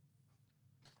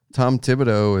 Tom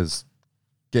Thibodeau is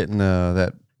getting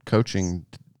that coaching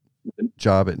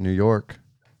job at New York.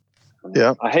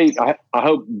 Yeah. I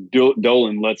hope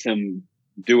Dolan lets him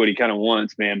do what he kind of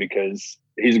wants, man, because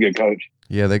he's a good coach.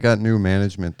 Yeah, they got new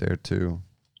management there too.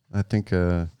 I think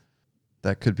that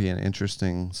could be an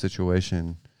interesting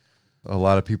situation. A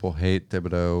lot of people hate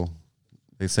Thibodeau.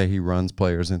 They say he runs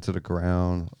players into the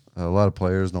ground. A lot of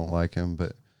players don't like him,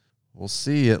 but we'll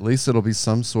see. At least it'll be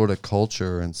some sort of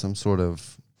culture and some sort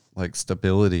of like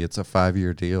stability. It's a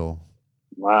 5-year deal.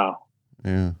 Wow.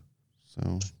 Yeah.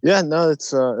 So. Yeah, no,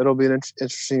 it'll be an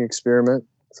interesting experiment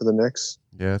for the Knicks.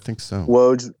 Yeah, I think so.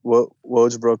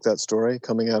 Woj broke that story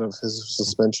coming out of his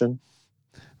suspension.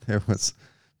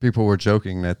 People were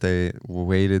joking that they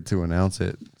waited to announce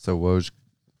it so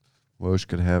Woj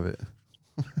could have it.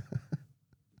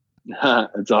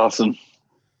 It's awesome.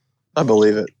 I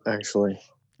believe it, actually.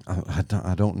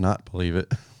 I don't not believe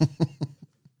it.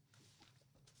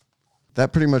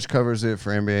 That pretty much covers it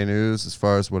for NBA news as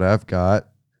far as what I've got.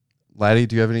 Laddie,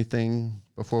 do you have anything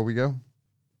before we go?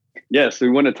 Yes, we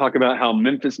want to talk about how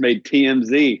Memphis made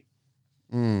TMZ.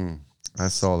 I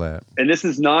saw that. And this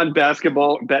is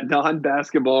non-basketball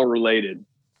related.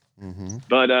 Mm-hmm.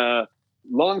 But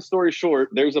long story short,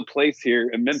 there's a place here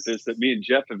in Memphis that me and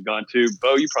Jeff have gone to.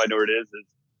 Bo, you probably know where it is.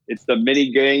 It's the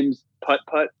Mini Games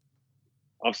Putt-Putt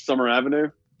off Summer Avenue.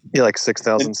 Yeah, like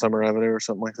 6,000 Summer Avenue or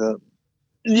something like that.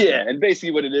 Yeah, and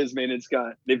basically what it is, man,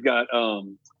 they've got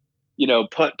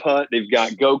putt-putt. They've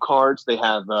got go-karts. They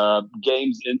have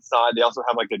games inside. They also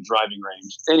have like a driving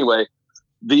range. Anyway,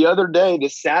 the other day,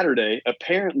 this Saturday,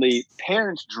 apparently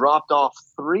parents dropped off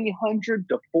 300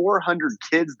 to 400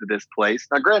 kids to this place.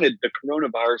 Now, granted, the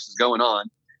coronavirus is going on,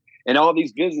 and all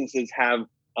these businesses have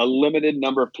a limited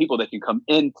number of people that can come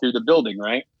into the building,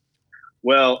 right?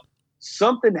 Well,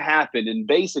 something happened, and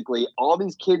basically all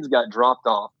these kids got dropped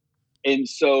off. And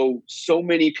so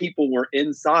many people were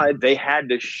inside, they had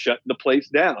to shut the place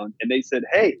down. And they said,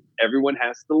 hey, everyone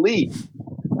has to leave.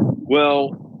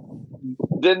 Well,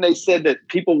 then they said that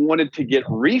people wanted to get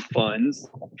refunds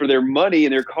for their money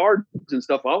and their cards and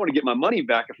stuff. Well, I want to get my money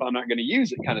back if I'm not going to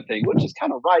use it, kind of thing, which is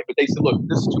kind of right. But they said, look,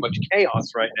 this is too much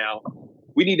chaos right now.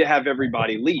 We need to have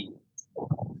everybody leave.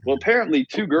 Well, apparently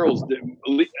two girls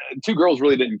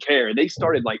really didn't care. They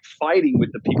started like fighting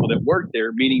with the people that worked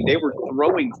there, meaning they were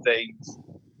throwing things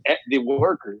at the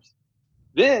workers.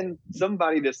 Then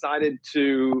somebody decided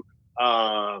to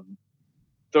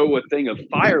throw a thing of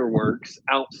fireworks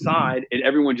outside, and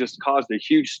everyone just caused a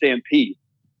huge stampede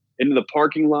into the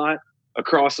parking lot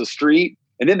across the street.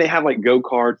 And then they have like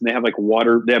go-karts and they have like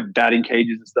water, they have batting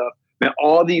cages and stuff. Man,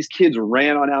 all these kids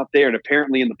ran on out there, and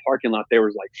apparently in the parking lot there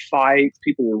was like fights.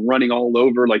 People were running all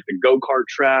over like the go-kart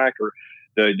track, or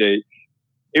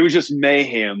it was just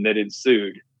mayhem that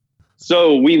ensued.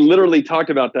 So we literally talked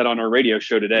about that on our radio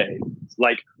show today.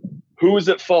 Like, who is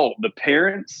at fault? The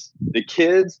parents, the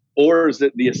kids, or is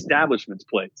it the establishment's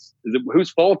place?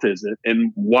 Whose fault is it?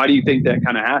 And why do you think that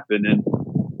kind of happened? And,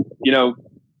 you know,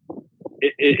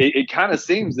 it kind of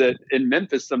seems that in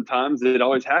Memphis sometimes it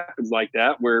always happens like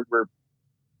that, where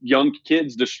young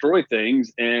kids destroy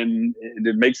things and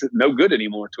it makes it no good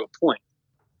anymore to a point.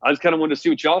 I just kind of wanted to see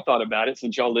what y'all thought about it,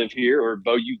 since y'all live here, or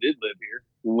Bo, you did live here.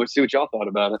 We'll see what y'all thought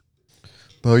about it.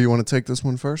 Bo, you want to take this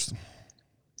one first?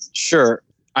 Sure.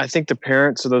 I think the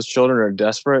parents of those children are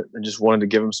desperate and just wanted to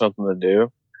give them something to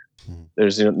do.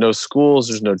 There's no schools,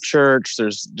 there's no church,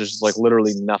 there's like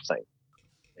literally nothing,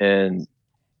 and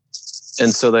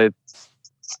so they,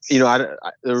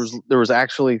 there was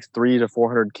actually 300 to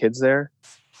 400 kids there.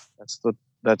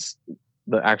 That's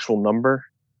the actual number.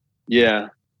 Yeah.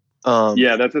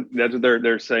 Yeah, that's what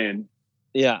they're saying.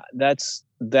 Yeah, that's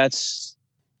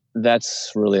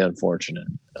really unfortunate.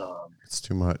 It's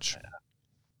too much.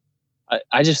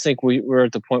 I just think we're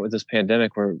at the point with this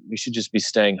pandemic where we should just be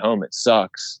staying home. It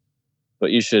sucks, but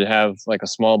you should have like a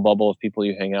small bubble of people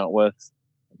you hang out with,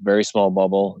 a very small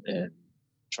bubble, and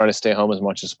try to stay home as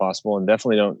much as possible. And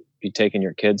definitely don't be taking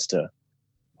your kids to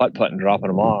putt and dropping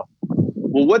them off.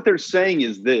 Well, what they're saying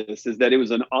is that it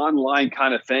was an online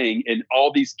kind of thing, and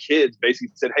all these kids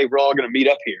basically said, "Hey, we're all going to meet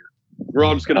up here. We're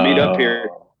all just going to meet up here,"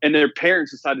 and their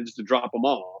parents decided just to drop them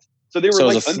off. So they were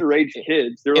underage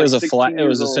kids. They were it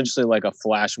was essentially like a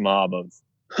flash mob of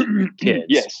kids.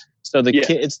 Yes. So the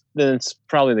kids, then it's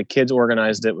probably the kids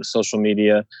organized it with social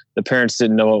media. The parents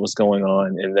didn't know what was going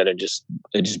on, and then it just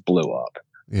blew up.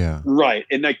 Yeah. Right.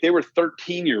 And like they were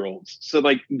 13-year-olds. So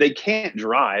like they can't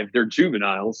drive. They're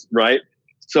juveniles, right?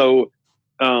 So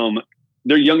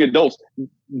they're young adults.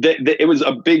 It was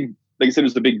a big, like I said, it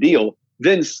was a big deal.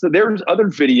 Then so there's other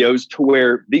videos to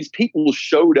where these people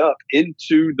showed up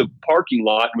into the parking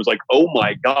lot and was like, "Oh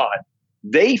my God."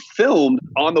 They filmed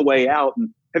on the way out.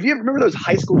 And have you ever remember those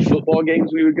high school football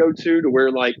games we would go to where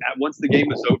like once the game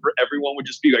was over, everyone would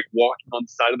just be like walking on the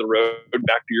side of the road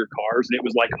back to your cars, and it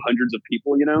was like hundreds of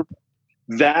people, you know?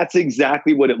 That's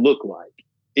exactly what it looked like.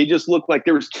 It just looked like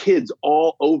there was kids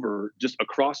all over, just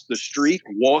across the street,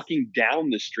 walking down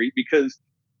the street, because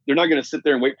they're not going to sit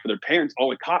there and wait for their parents. All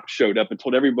the cops showed up and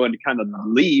told everyone to kind of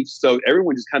leave. So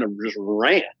everyone just kind of just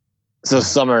ran. So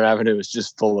Summer Avenue is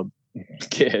just full of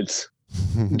kids.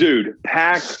 Dude,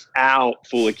 packed out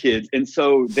full of kids. And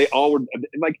so they all were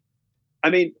like, I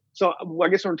mean, so I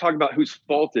guess when we're talking about whose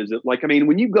fault is it? Like, I mean,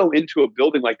 when you go into a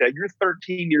building like that, you're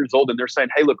 13 years old and they're saying,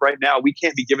 "Hey, look, right now we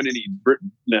can't be giving any,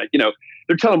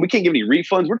 they're telling them we can't give any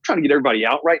refunds. We're trying to get everybody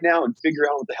out right now and figure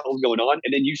out what the hell is going on."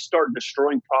 And then you start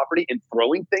destroying property and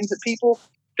throwing things at people.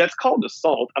 That's called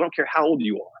assault. I don't care how old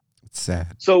you are. It's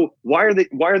sad. So why are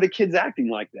the kids acting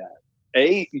like that?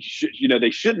 They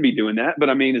shouldn't be doing that. But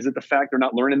I mean, is it the fact they're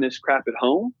not learning this crap at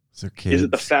home? Is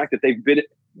it the fact that they've been?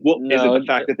 Well, no, is it the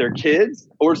fact that they're kids,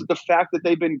 or is it the fact that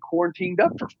they've been quarantined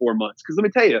up for 4 months? Because let me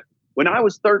tell you, when I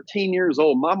was 13 years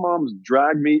old, my mom's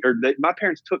dragged me, my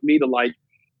parents took me to like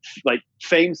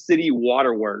Fame City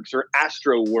Waterworks or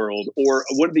Astro World or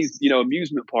one of these,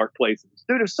 amusement park places.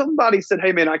 Dude, if somebody said,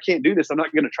 "Hey man, I can't do this," I'm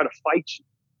not going to try to fight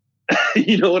you.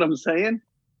 You know what I'm saying?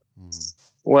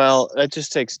 Well, that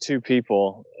just takes two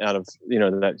people out of,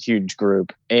 that huge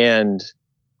group, and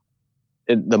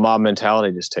the mob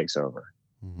mentality just takes over.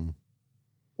 Mm-hmm.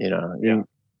 Yeah.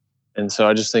 And so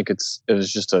I just think it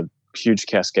was just a huge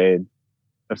cascade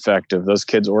effect of those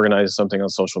kids organizing something on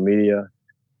social media.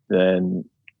 Then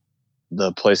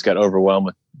the place got overwhelmed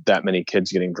with that many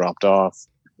kids getting dropped off.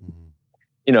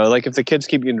 Mm-hmm. Like if the kids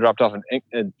keep getting dropped off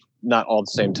and not all at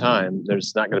the same time,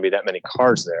 there's not going to be that many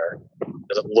cars there. It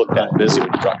doesn't look that busy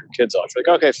when you drop your kids off. You're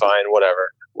like, okay, fine,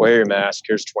 whatever. Wear your mask.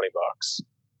 Here's $20.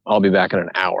 I'll be back in an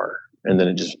hour. And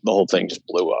then the whole thing just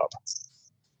blew up.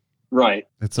 Right.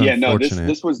 It's unfortunate. No,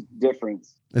 this was different.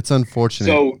 It's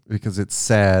unfortunate because it's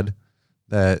sad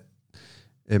that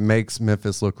it makes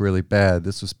Memphis look really bad.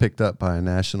 This was picked up by a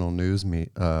national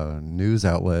news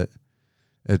outlet.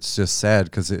 It's just sad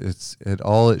because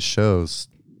all it shows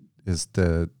is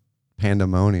the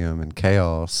pandemonium and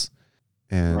chaos,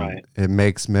 and It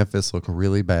makes Memphis look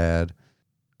really bad.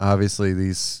 Obviously,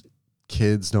 these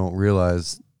kids don't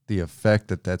realize the effect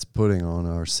that that's putting on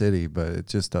our city, but it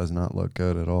just does not look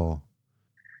good at all.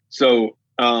 So,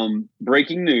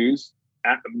 breaking news,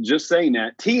 just saying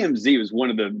that, TMZ was one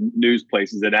of the news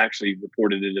places that actually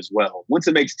reported it as well. Once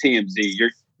it makes TMZ, you're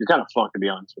kind of fucked, to be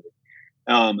honest with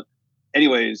you.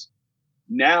 Anyways,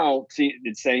 now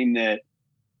it's saying that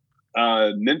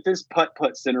Memphis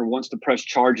Putt-Putt Center wants to press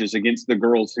charges against the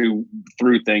girls who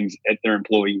threw things at their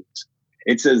employees.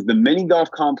 It says the mini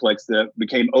golf complex that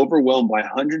became overwhelmed by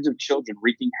hundreds of children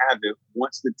wreaking havoc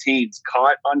wants the teens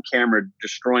caught on camera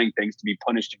destroying things to be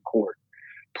punished in court.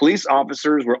 Police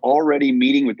officers were already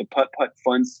meeting with the Putt-Putt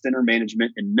Fun Center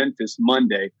management in Memphis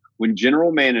Monday when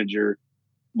general manager,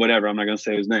 whatever, I'm not going to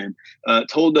say his name,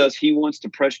 told us he wants to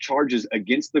press charges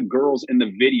against the girls in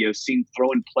the video seen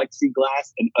throwing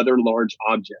plexiglass and other large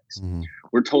objects. Mm-hmm.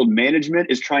 We're told management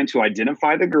is trying to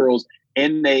identify the girls,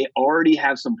 and they already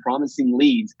have some promising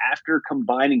leads after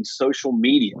combining social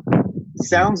media.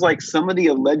 Sounds like some of the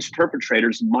alleged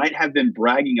perpetrators might have been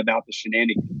bragging about the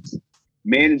shenanigans.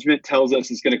 Management tells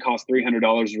us it's going to cost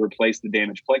 $300 to replace the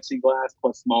damaged plexiglass,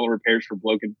 plus smaller repairs for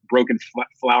broken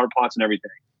flower pots and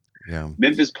everything. Yeah.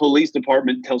 Memphis Police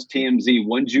Department tells TMZ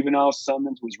one juvenile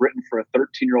summons was written for a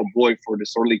 13-year-old boy for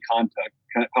disorderly conduct,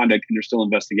 and they're still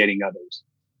investigating others.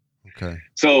 Okay.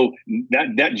 So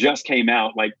that just came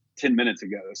out like 10 minutes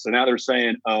ago. So now they're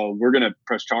saying, we're going to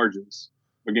press charges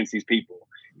against these people.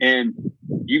 And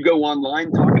you go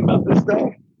online talking about this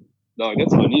stuff, dog,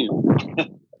 that's on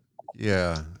you.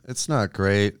 Yeah, it's not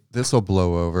great. This will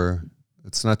blow over.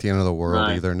 It's not the end of the world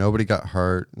either. Nobody got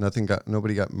hurt.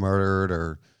 Nobody got murdered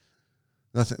or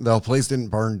nothing. The place didn't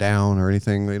burn down or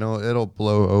anything. You know, it'll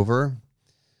blow over.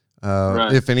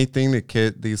 If anything,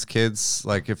 these kids,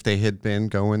 like if they had been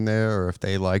going there or if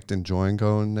they liked enjoying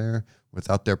going there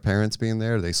without their parents being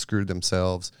there, they screwed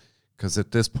themselves. Because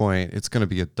at this point, it's going to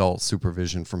be adult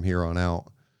supervision from here on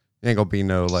out. It ain't going to be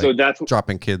no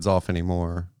dropping kids off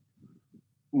anymore.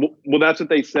 Well, that's what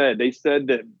they said. They said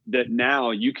that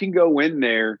now you can go in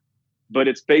there, but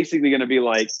it's basically going to be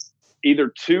like either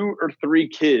 2 or 3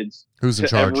 kids who's in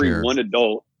charge every here? One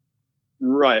adult.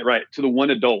 Right, to the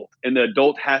one adult. And the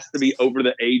adult has to be over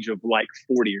the age of like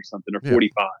 40 or something, or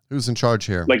 45. Who's in charge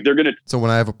here? Like they're going to. So when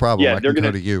I have a problem, I can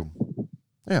go to you.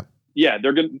 Yeah. Yeah,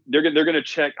 they're gonna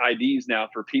check IDs now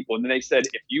for people. And then they said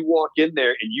if you walk in there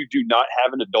and you do not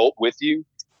have an adult with you,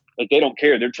 like they don't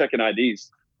care. They're checking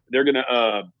IDs. They're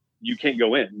gonna you can't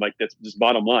go in. Like that's just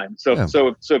bottom line. So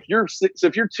if you're 2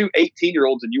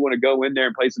 18-year-olds and you want to go in there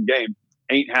and play some game,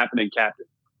 ain't happening, Captain.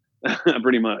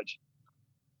 Pretty much.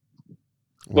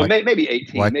 Well, maybe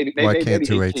 18. Why maybe can't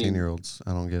 2 18-year-olds?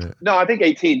 I don't get it. No, I think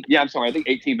 18. Yeah, I'm sorry. I think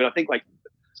 18, but I think like.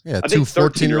 Yeah, 2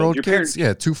 14-year-old kids.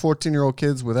 Yeah, 2 14-year-old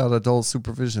kids without adult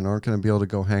supervision aren't going to be able to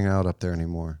go hang out up there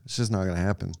anymore. It's just not going to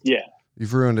happen. Yeah,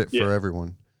 you've ruined it for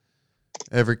everyone.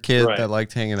 Every kid that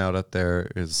liked hanging out up there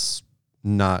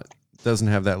doesn't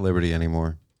have that liberty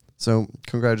anymore. So,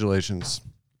 congratulations.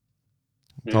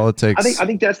 That's all it takes. I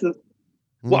think that's the.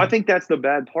 Well, I think that's the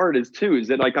bad part is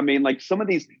that like I mean like some of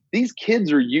these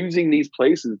kids are using these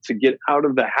places to get out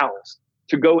of the house,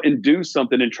 to go and do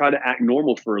something and try to act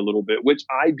normal for a little bit, which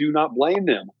I do not blame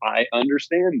them. I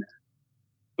understand that.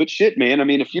 But shit, man, I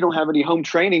mean, if you don't have any home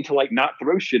training to like not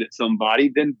throw shit at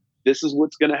somebody, then this is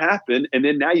what's going to happen. And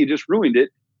then now you just ruined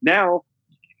it. Now,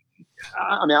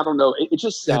 I mean, I don't know. It's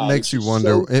just sad. It makes you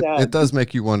wonder. It does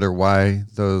make you wonder why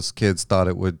those kids thought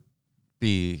it would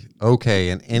be okay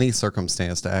in any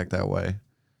circumstance to act that way.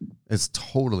 It's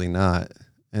totally not.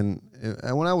 And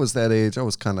when I was that age, I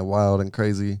was kind of wild and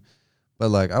crazy. But,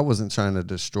 like, I wasn't trying to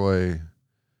destroy,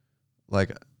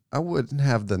 like, I wouldn't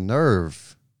have the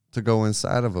nerve to go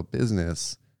inside of a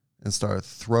business and start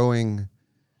throwing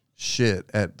shit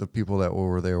at the people that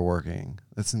were there working.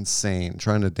 That's insane.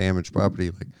 Trying to damage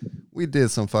property. Like, we did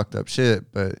some fucked up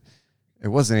shit, but it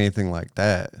wasn't anything like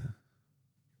that.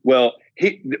 Well,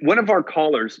 one of our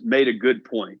callers made a good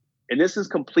point, and this is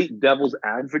complete devil's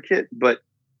advocate, but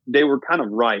they were kind of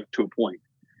right to a point.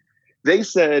 They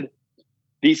said,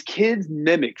 these kids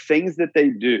mimic things that they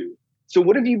do. So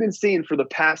what have you been seeing for the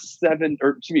past for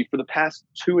the past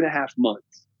 2.5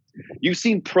 months? You've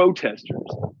seen protesters.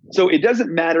 So it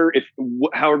doesn't matter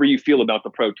however you feel about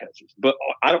the protesters, but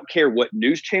I don't care what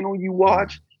news channel you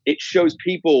watch. It shows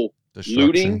people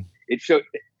looting.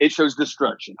 It shows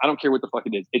destruction. I don't care what the fuck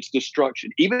it is. It's destruction.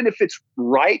 Even if it's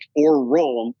right or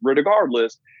wrong,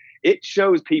 regardless, it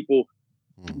shows people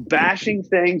bashing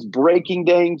things, breaking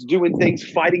things, doing things,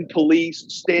 fighting police,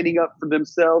 standing up for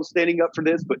themselves, standing up for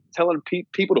this, but telling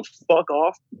people to fuck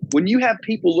off. When you have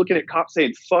people looking at cops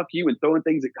saying fuck you and throwing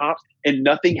things at cops and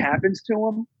nothing happens to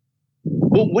them,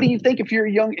 Well, what do you think if you're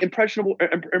a young, impressionable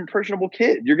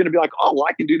kid? You're going to be like, oh, well,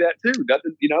 I can do that too.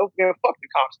 Nothing, fuck the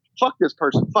cops, fuck this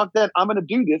person, fuck that. I'm going to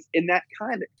do this in that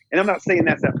kind of. And I'm not saying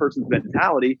that's that person's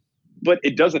mentality, but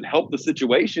it doesn't help the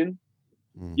situation.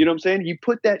 You know what I'm saying? You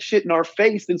put that shit in our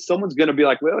face, then someone's going to be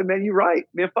like, well, man, you're right,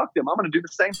 man. Fuck them. I'm going to do the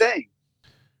same thing.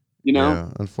 Yeah.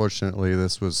 Unfortunately,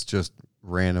 this was just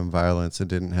random violence. It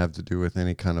didn't have to do with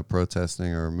any kind of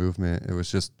protesting or movement. It was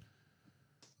just.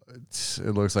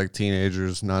 It looks like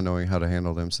teenagers not knowing how to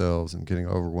handle themselves and getting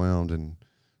overwhelmed and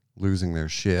losing their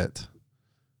shit.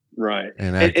 Right.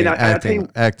 And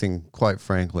acting, quite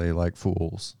frankly, like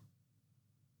fools.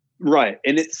 Right.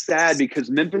 And it's sad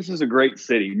because Memphis is a great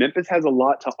city. Memphis has a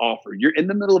lot to offer. You're in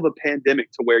the middle of a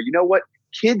pandemic to where, you know what?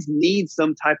 Kids need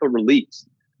some type of release.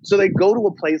 So they go to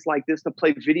a place like this to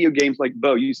play video games like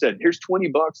Bo. You said, here's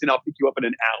 $20 and I'll pick you up in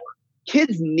an hour.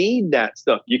 Kids need that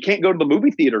stuff. You can't go to the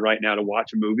movie theater right now to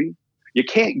watch a movie. You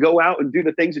can't go out and do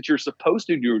the things that you're supposed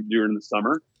to do during the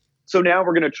summer. So now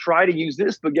we're going to try to use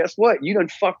this, but guess what? You done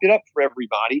fucked it up for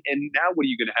everybody. And now what are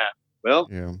you going to have? Well,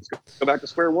 let's go back to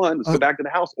square one. Let's go back to the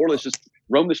house, or let's just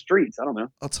roam the streets. I don't know.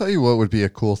 I'll tell you what would be a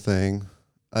cool thing.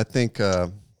 I think,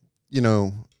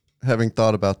 having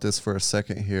thought about this for a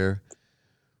second here,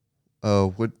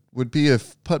 would be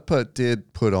if Putt Putt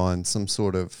did put on some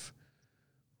sort of,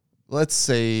 let's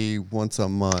say once a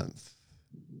month,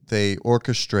 they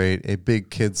orchestrate a big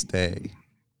kids day.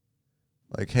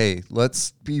 Like, hey,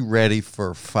 let's be ready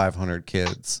for 500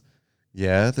 kids.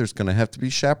 Yeah, there's going to have to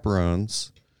be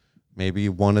chaperones. Maybe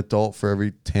one adult for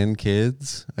every 10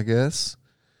 kids, I guess.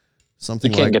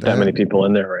 Something like that. You can't get that many people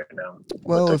in there right now.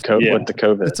 Well, with the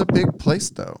COVID. It's a big place,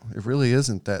 though. It really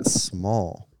isn't that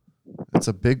small. It's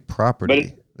a big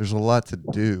property. There's a lot to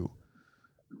do.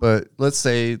 But let's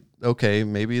say, okay,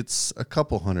 maybe it's a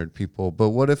couple hundred people. But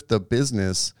what if the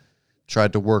business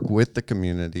tried to work with the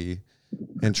community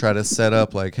and try to set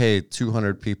up like, hey,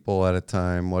 200 people at a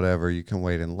time, whatever. You can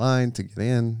wait in line to get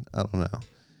in. I don't know.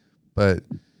 But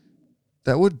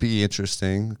that would be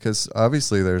interesting because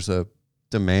obviously there's a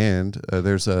demand.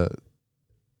 The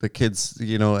kids,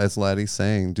 as Laddie's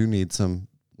saying, do need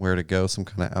somewhere to go, some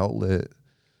kind of outlet,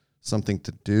 something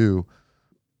to do.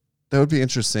 That would be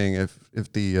interesting if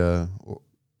the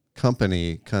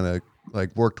company kind of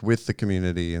like worked with the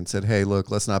community and said, hey,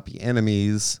 look, let's not be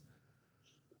enemies.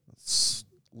 Let's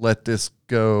let this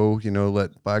go,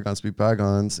 let bygones be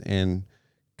bygones, and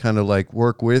kind of like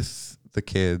work with the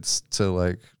kids to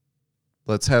like,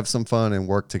 let's have some fun and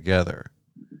work together.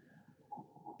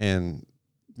 And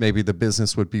maybe the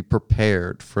business would be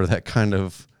prepared for that kind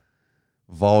of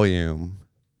volume.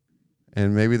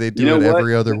 And maybe they do it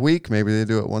every other week. Maybe they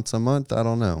do it once a month. I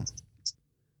don't know.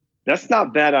 That's not a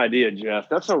bad idea, Jeff.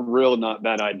 That's a real not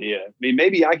bad idea. I mean,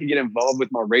 maybe I could get involved with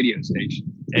my radio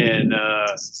station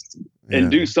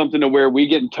and do something to where we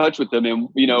get in touch with them. And,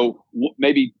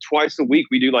 maybe twice a week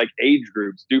we do like age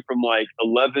groups, do from like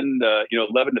 11 to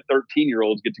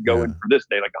 13-year-olds get to go in for this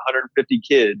day, like 150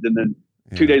 kids. And then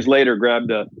 2 days later, grab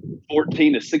the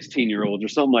 14 to 16-year-olds or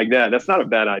something like that. That's not a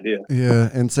bad idea.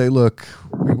 Yeah. And say, look,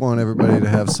 we want everybody to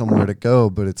have somewhere to go,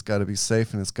 but it's got to be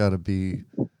safe and it's got to be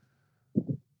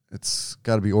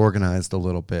organized a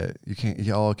little bit.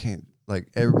 Y'all can't, like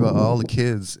everybody, all the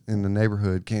kids in the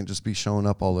neighborhood can't just be showing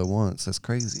up all at once. That's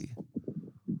crazy.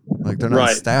 Like they're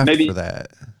not staffed for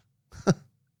that.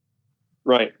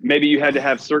 Right. Maybe you had to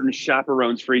have certain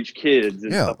chaperones for each kids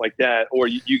and stuff like that. Or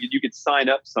you could sign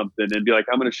up something and be like,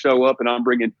 I'm going to show up and I'm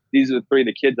bringing, these are the 3 of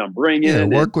the kids I'm bringing. Yeah,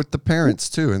 work with the parents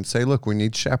too and say, look, we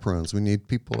need chaperones. We need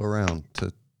people around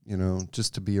to,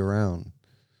 just to be around.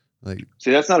 Like, see,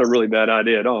 that's not a really bad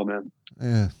idea at all, man.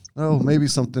 Yeah. Oh, maybe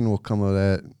something will come of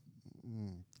that.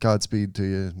 Godspeed to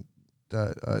you.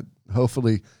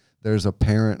 Hopefully there's a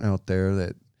parent out there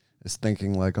that is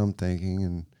thinking like I'm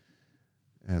thinking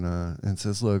and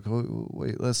says, look,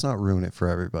 wait, let's not ruin it for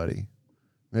everybody.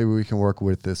 Maybe we can work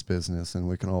with this business and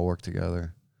we can all work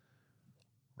together.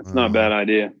 That's not a bad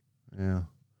idea. Yeah.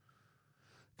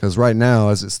 Because right now,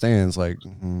 as it stands, like,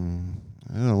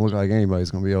 it doesn't look like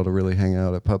anybody's going to be able to really hang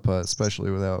out at Putt Putt,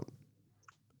 especially without,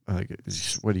 like,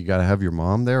 what, you got to have your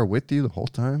mom there with you the whole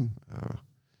time?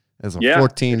 As a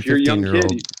 14,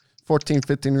 15-year-old. 14,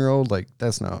 15-year-old, like,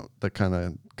 that's not the kind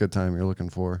of good time you're looking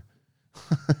for.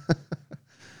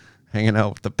 Hanging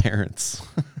out with the parents.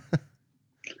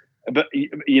 But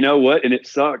you know what? And it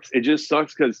sucks. It just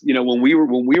sucks because, when we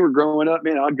were growing up,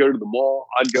 man, I'd go to the mall.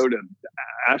 I'd go to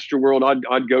Astroworld.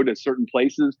 I'd go to certain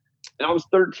places. And I was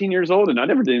 13 years old and I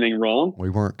never did anything wrong. We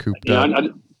weren't cooped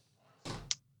up.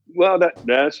 Well,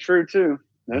 that's true too.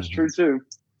 That's true too.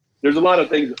 There's a lot of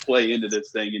things that play into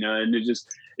this thing, and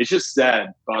it's just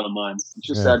sad. Bottom line, it's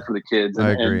just sad for the kids.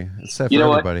 I agree. It's sad for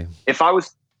everybody. If I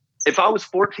was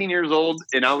 14 years old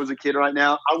and I was a kid right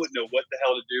now, I wouldn't know what the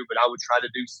hell to do, but I would try to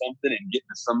do something and get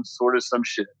into some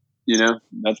shit.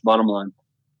 That's bottom line.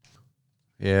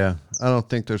 Yeah, I don't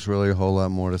think there's really a whole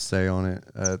lot more to say on it.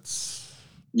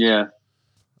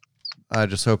 I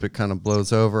just hope it kind of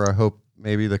blows over. I hope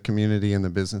maybe the community and the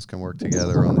business can work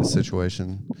together on this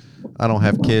situation. I don't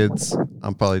have kids.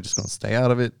 I'm probably just going to stay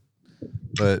out of it.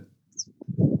 But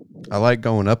I like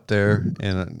going up there,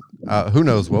 and who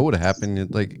knows what would have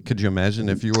happened. Like, could you imagine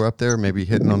if you were up there maybe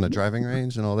hitting on the driving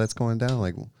range and all that's going down?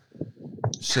 Like,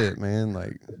 shit, man,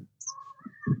 like...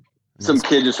 Some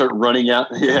kid just start running out.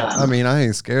 Yeah. I mean, I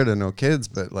ain't scared of no kids,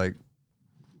 but like,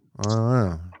 I don't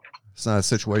know. It's not a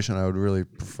situation I would really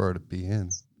prefer to be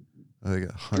in. Like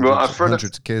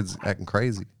hundreds of kids acting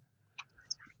crazy.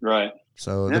 Right.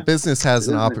 So the business has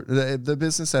the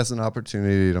business has an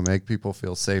opportunity to make people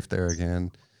feel safe there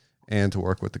again, and to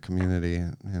work with the community,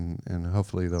 and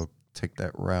hopefully they'll take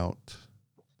that route.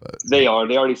 But they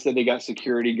already said they got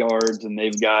security guards, and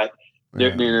they've got.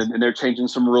 They're changing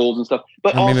some rules and stuff.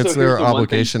 But I mean, it's their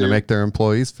obligation to make their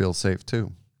employees feel safe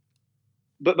too.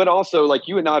 But also, like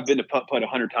you and I have been to putt-putt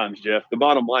 100 times, Jeff. The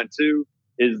bottom line too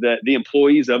is that the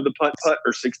employees of the putt-putt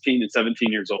are 16 and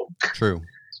 17 years old. True.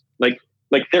 Like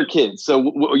they're kids.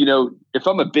 So if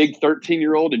I'm a big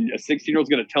 13-year-old and a 16-year-old is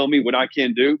going to tell me what I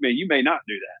can do, man, you may not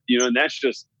do that. And that's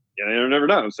just you'll never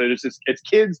know. So it's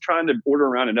kids trying to order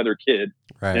around another kid,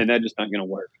 right. And that's just not going to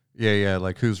work. Yeah.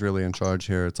 Like, who's really in charge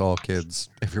here? It's all kids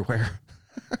everywhere.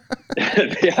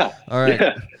 Yeah. All right.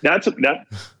 Yeah.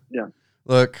 Yeah.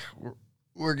 Look,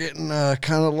 we're getting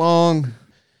kind of long.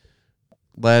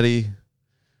 Laddie,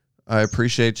 I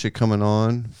appreciate you coming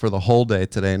on for the whole day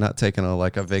today, not taking a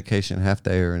vacation half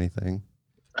day or anything.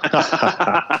 Well,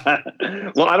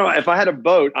 I don't. If I had a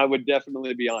boat, I would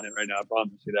definitely be on it right now. I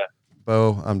promise you that.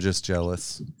 Bo, I'm just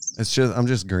jealous. I'm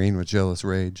just green with jealous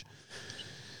rage.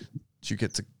 You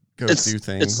get to go do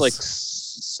things. It's like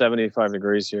 75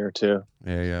 degrees here too.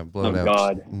 Yeah, blowed out. Oh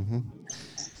God. Mm-hmm.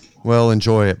 Well,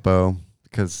 enjoy it, Bo,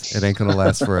 because it ain't gonna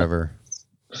last forever.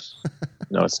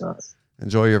 No, it's not.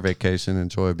 Enjoy your vacation.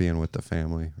 Enjoy being with the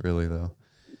family. Really, though.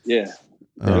 Yeah.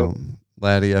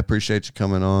 Laddie, I appreciate you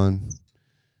coming on.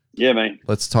 Yeah, man.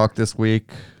 Let's talk this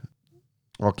week.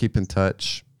 I'll keep in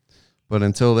touch. But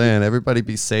until then, everybody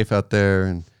be safe out there,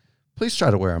 and please try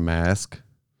to wear a mask.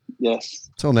 Yes.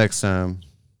 Till next time.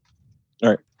 All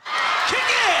right. Kick it!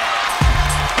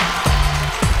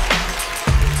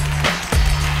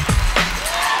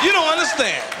 You don't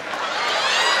understand.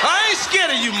 I ain't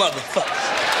scared of you motherfuckers.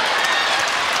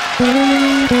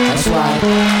 That's right.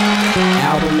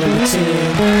 Album number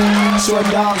 10. Short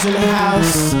dogs in the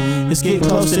house. It's getting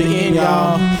close to the end,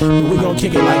 y'all. But we're gonna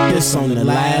kick it like this on the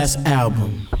last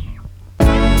album.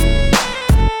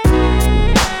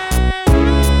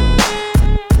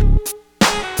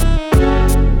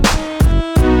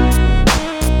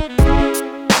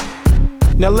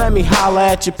 Now let me holler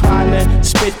at your partner,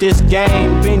 spit this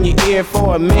game in your ear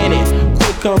for a minute.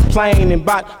 Quit complaining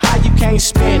about how you can't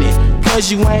spin it,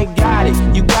 cause you ain't got it.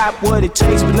 You got what it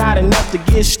takes, but not enough to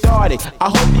get started. I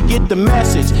hope you get the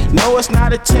message. No, it's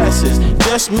not a test, it's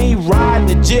just me riding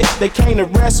the jet. They can't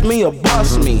arrest me or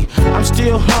bust me. I'm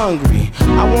still hungry,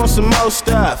 I want some more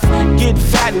stuff. Get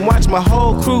fat and watch my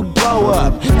whole crew blow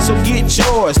up. So get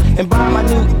yours and buy my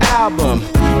new album.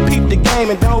 Peep the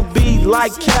game and don't be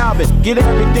like Calvin. Get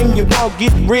everything you want,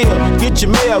 get real. Get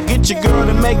your mail, get your girl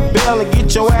to make bail, and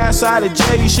get your ass out of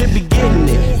jail. You should be getting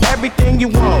it. Everything you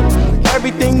want,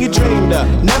 everything you dreamed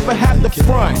of. Never have to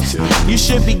front. You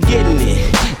should be getting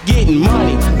it, getting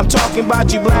money. I'm talking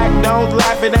about you black, don't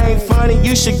laugh, it ain't funny.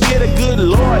 You should get a good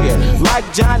lawyer,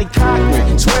 like Johnny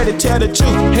Cochran. Swear to tell the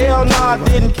truth, hell no, I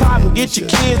didn't pop and get your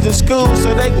kids in school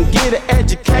so they can get an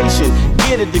education,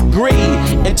 get a degree,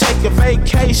 and take a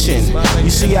vacation. You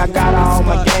see, I got all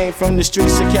my game from the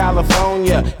streets of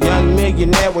California. Young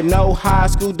millionaire with no high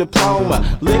school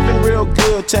diploma. Living real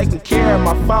good, taking care of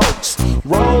my folks.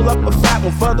 Roll up a fat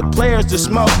one for the players to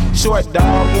smoke. Short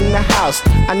dog in the house.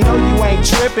 I know you ain't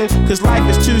tripping, cause life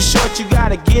is too short. You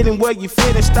gotta get in where you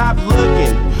fit and stop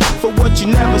looking for what you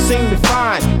never seem to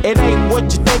find. It ain't what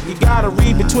you think, you gotta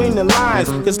read between the lines.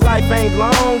 Cause life ain't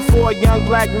long for a young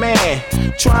black man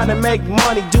trying to make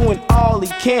money, doing all he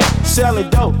can, selling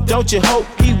dope. Don't you hope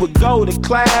he would go to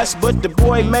class? But the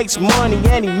boy makes money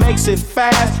and he makes it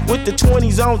fast. With the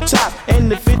 20s on top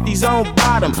and the 50s on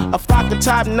bottom. A flock of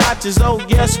top notches, oh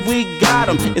yes we got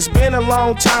them. It's been a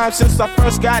long time since I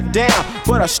first got down,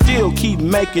 but I still keep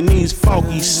making these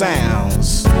funky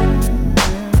sounds.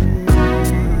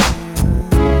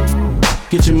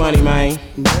 Get your money, man.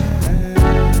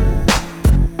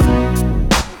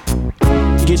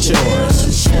 Get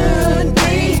yours. Should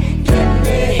be getting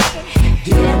it.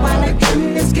 Get it while the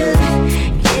getting is good.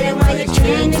 Get it while you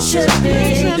can. You should be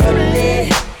getting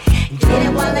it. Get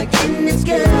it while the getting is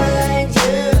good.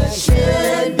 You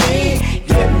should be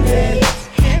getting it.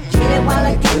 Get it while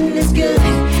the getting is good.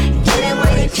 Get it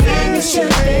while you can. You should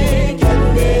be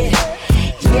getting it.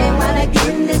 Get it while the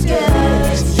getting is good.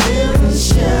 You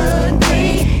should be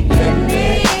getting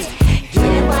it. Get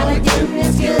it while the getting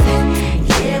is good.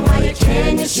 Get it while you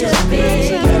can. You should be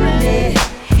getting it.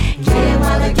 Get it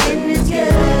while the getting is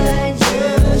good.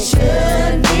 You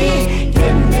should be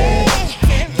getting it.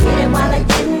 Get it while the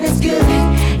getting is good.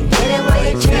 Get it while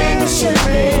you can. You should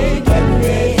be getting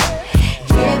it.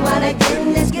 Get it while the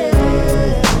getting is good.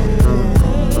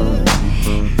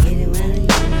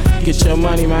 Get your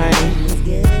money, man.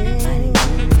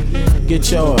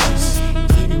 Get yours.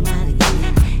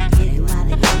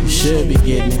 You should be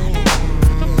getting it.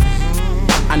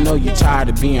 I know you're tired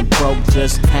of being broke,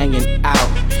 just hanging out.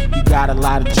 You got a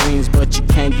lot of dreams, but you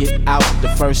can't get out. The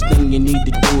first thing you need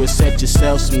to do is set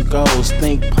yourself some goals.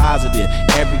 Think positive,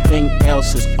 everything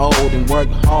else is old. And work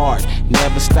hard,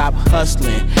 never stop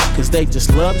hustling. Cause they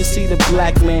just love to see the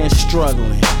black man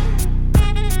struggling.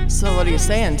 So what are you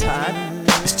saying, Todd?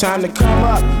 It's time to come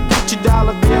up, put your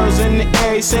dollar bills in the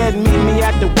air. He said meet me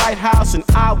at the White House, and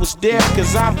I was there.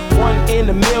 Cause I'm 1 in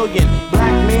a million,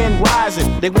 black men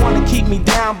rising. They wanna keep me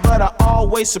down, but I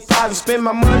always surprise and spend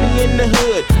my money in the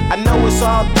hood. I know it's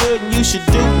all good and you should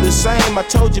do the same. I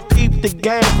told you peep the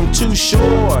game from Too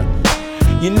Short.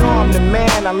 You know I'm the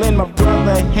man, I lend my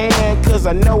brother a hand. Cause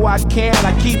I know I can,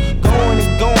 I keep going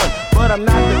and going. But I'm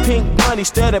not the Pink Bunny,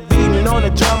 instead of beating on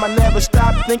the drum. I never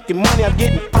stop thinking money, I'm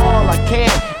getting all I can.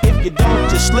 If you don't,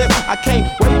 just slip. I can't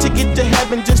wait to get to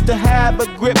heaven just to have a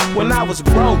grip. When I was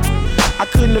broke, I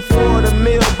couldn't afford a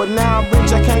meal. But now I'm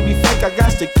rich, I can't be fake, I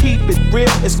got to keep it real.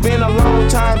 It's been a long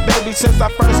time, baby, since I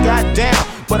first got down.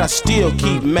 But I still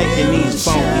keep making these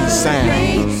funky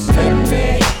sounds.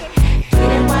 Get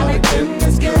it while the getting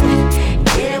is good.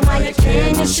 Get it while you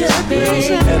can. You should be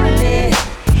getting it.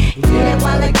 Get it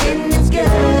while the getting is good.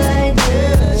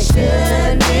 You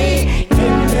should be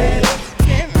getting it.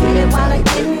 Get it while the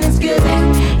getting is good.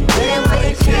 Get it while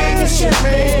you can. You should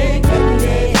be getting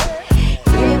it.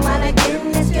 Get it while the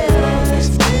getting is good.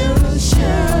 You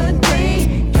should be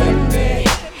getting it.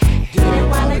 Get it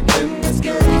while the getting is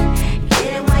good. Get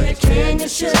it while you can. You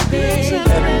should be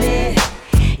getting it.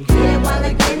 Get it while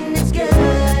the getting is good.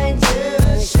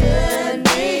 You should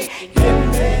be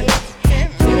getting it.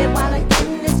 Get it while the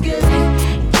getting is good.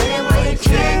 Get it while you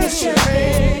can. You should be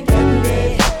getting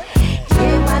it. Get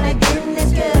it while the getting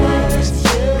is good.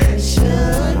 You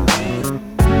should be.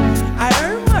 I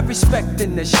earn my respect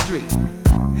in the street.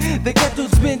 The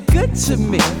ghetto's been good to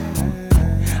me.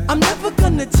 I'm never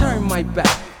gonna turn my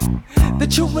back. The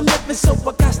truth will live, so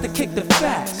I got to kick the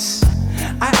facts.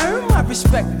 I earn my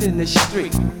respect in the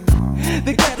street.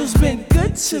 The ghetto's been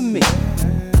good to me.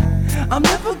 I'm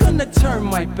never gonna turn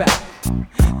my back.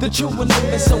 The truth will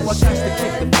live, so I got to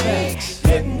kick the facts.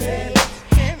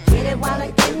 Get it while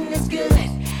the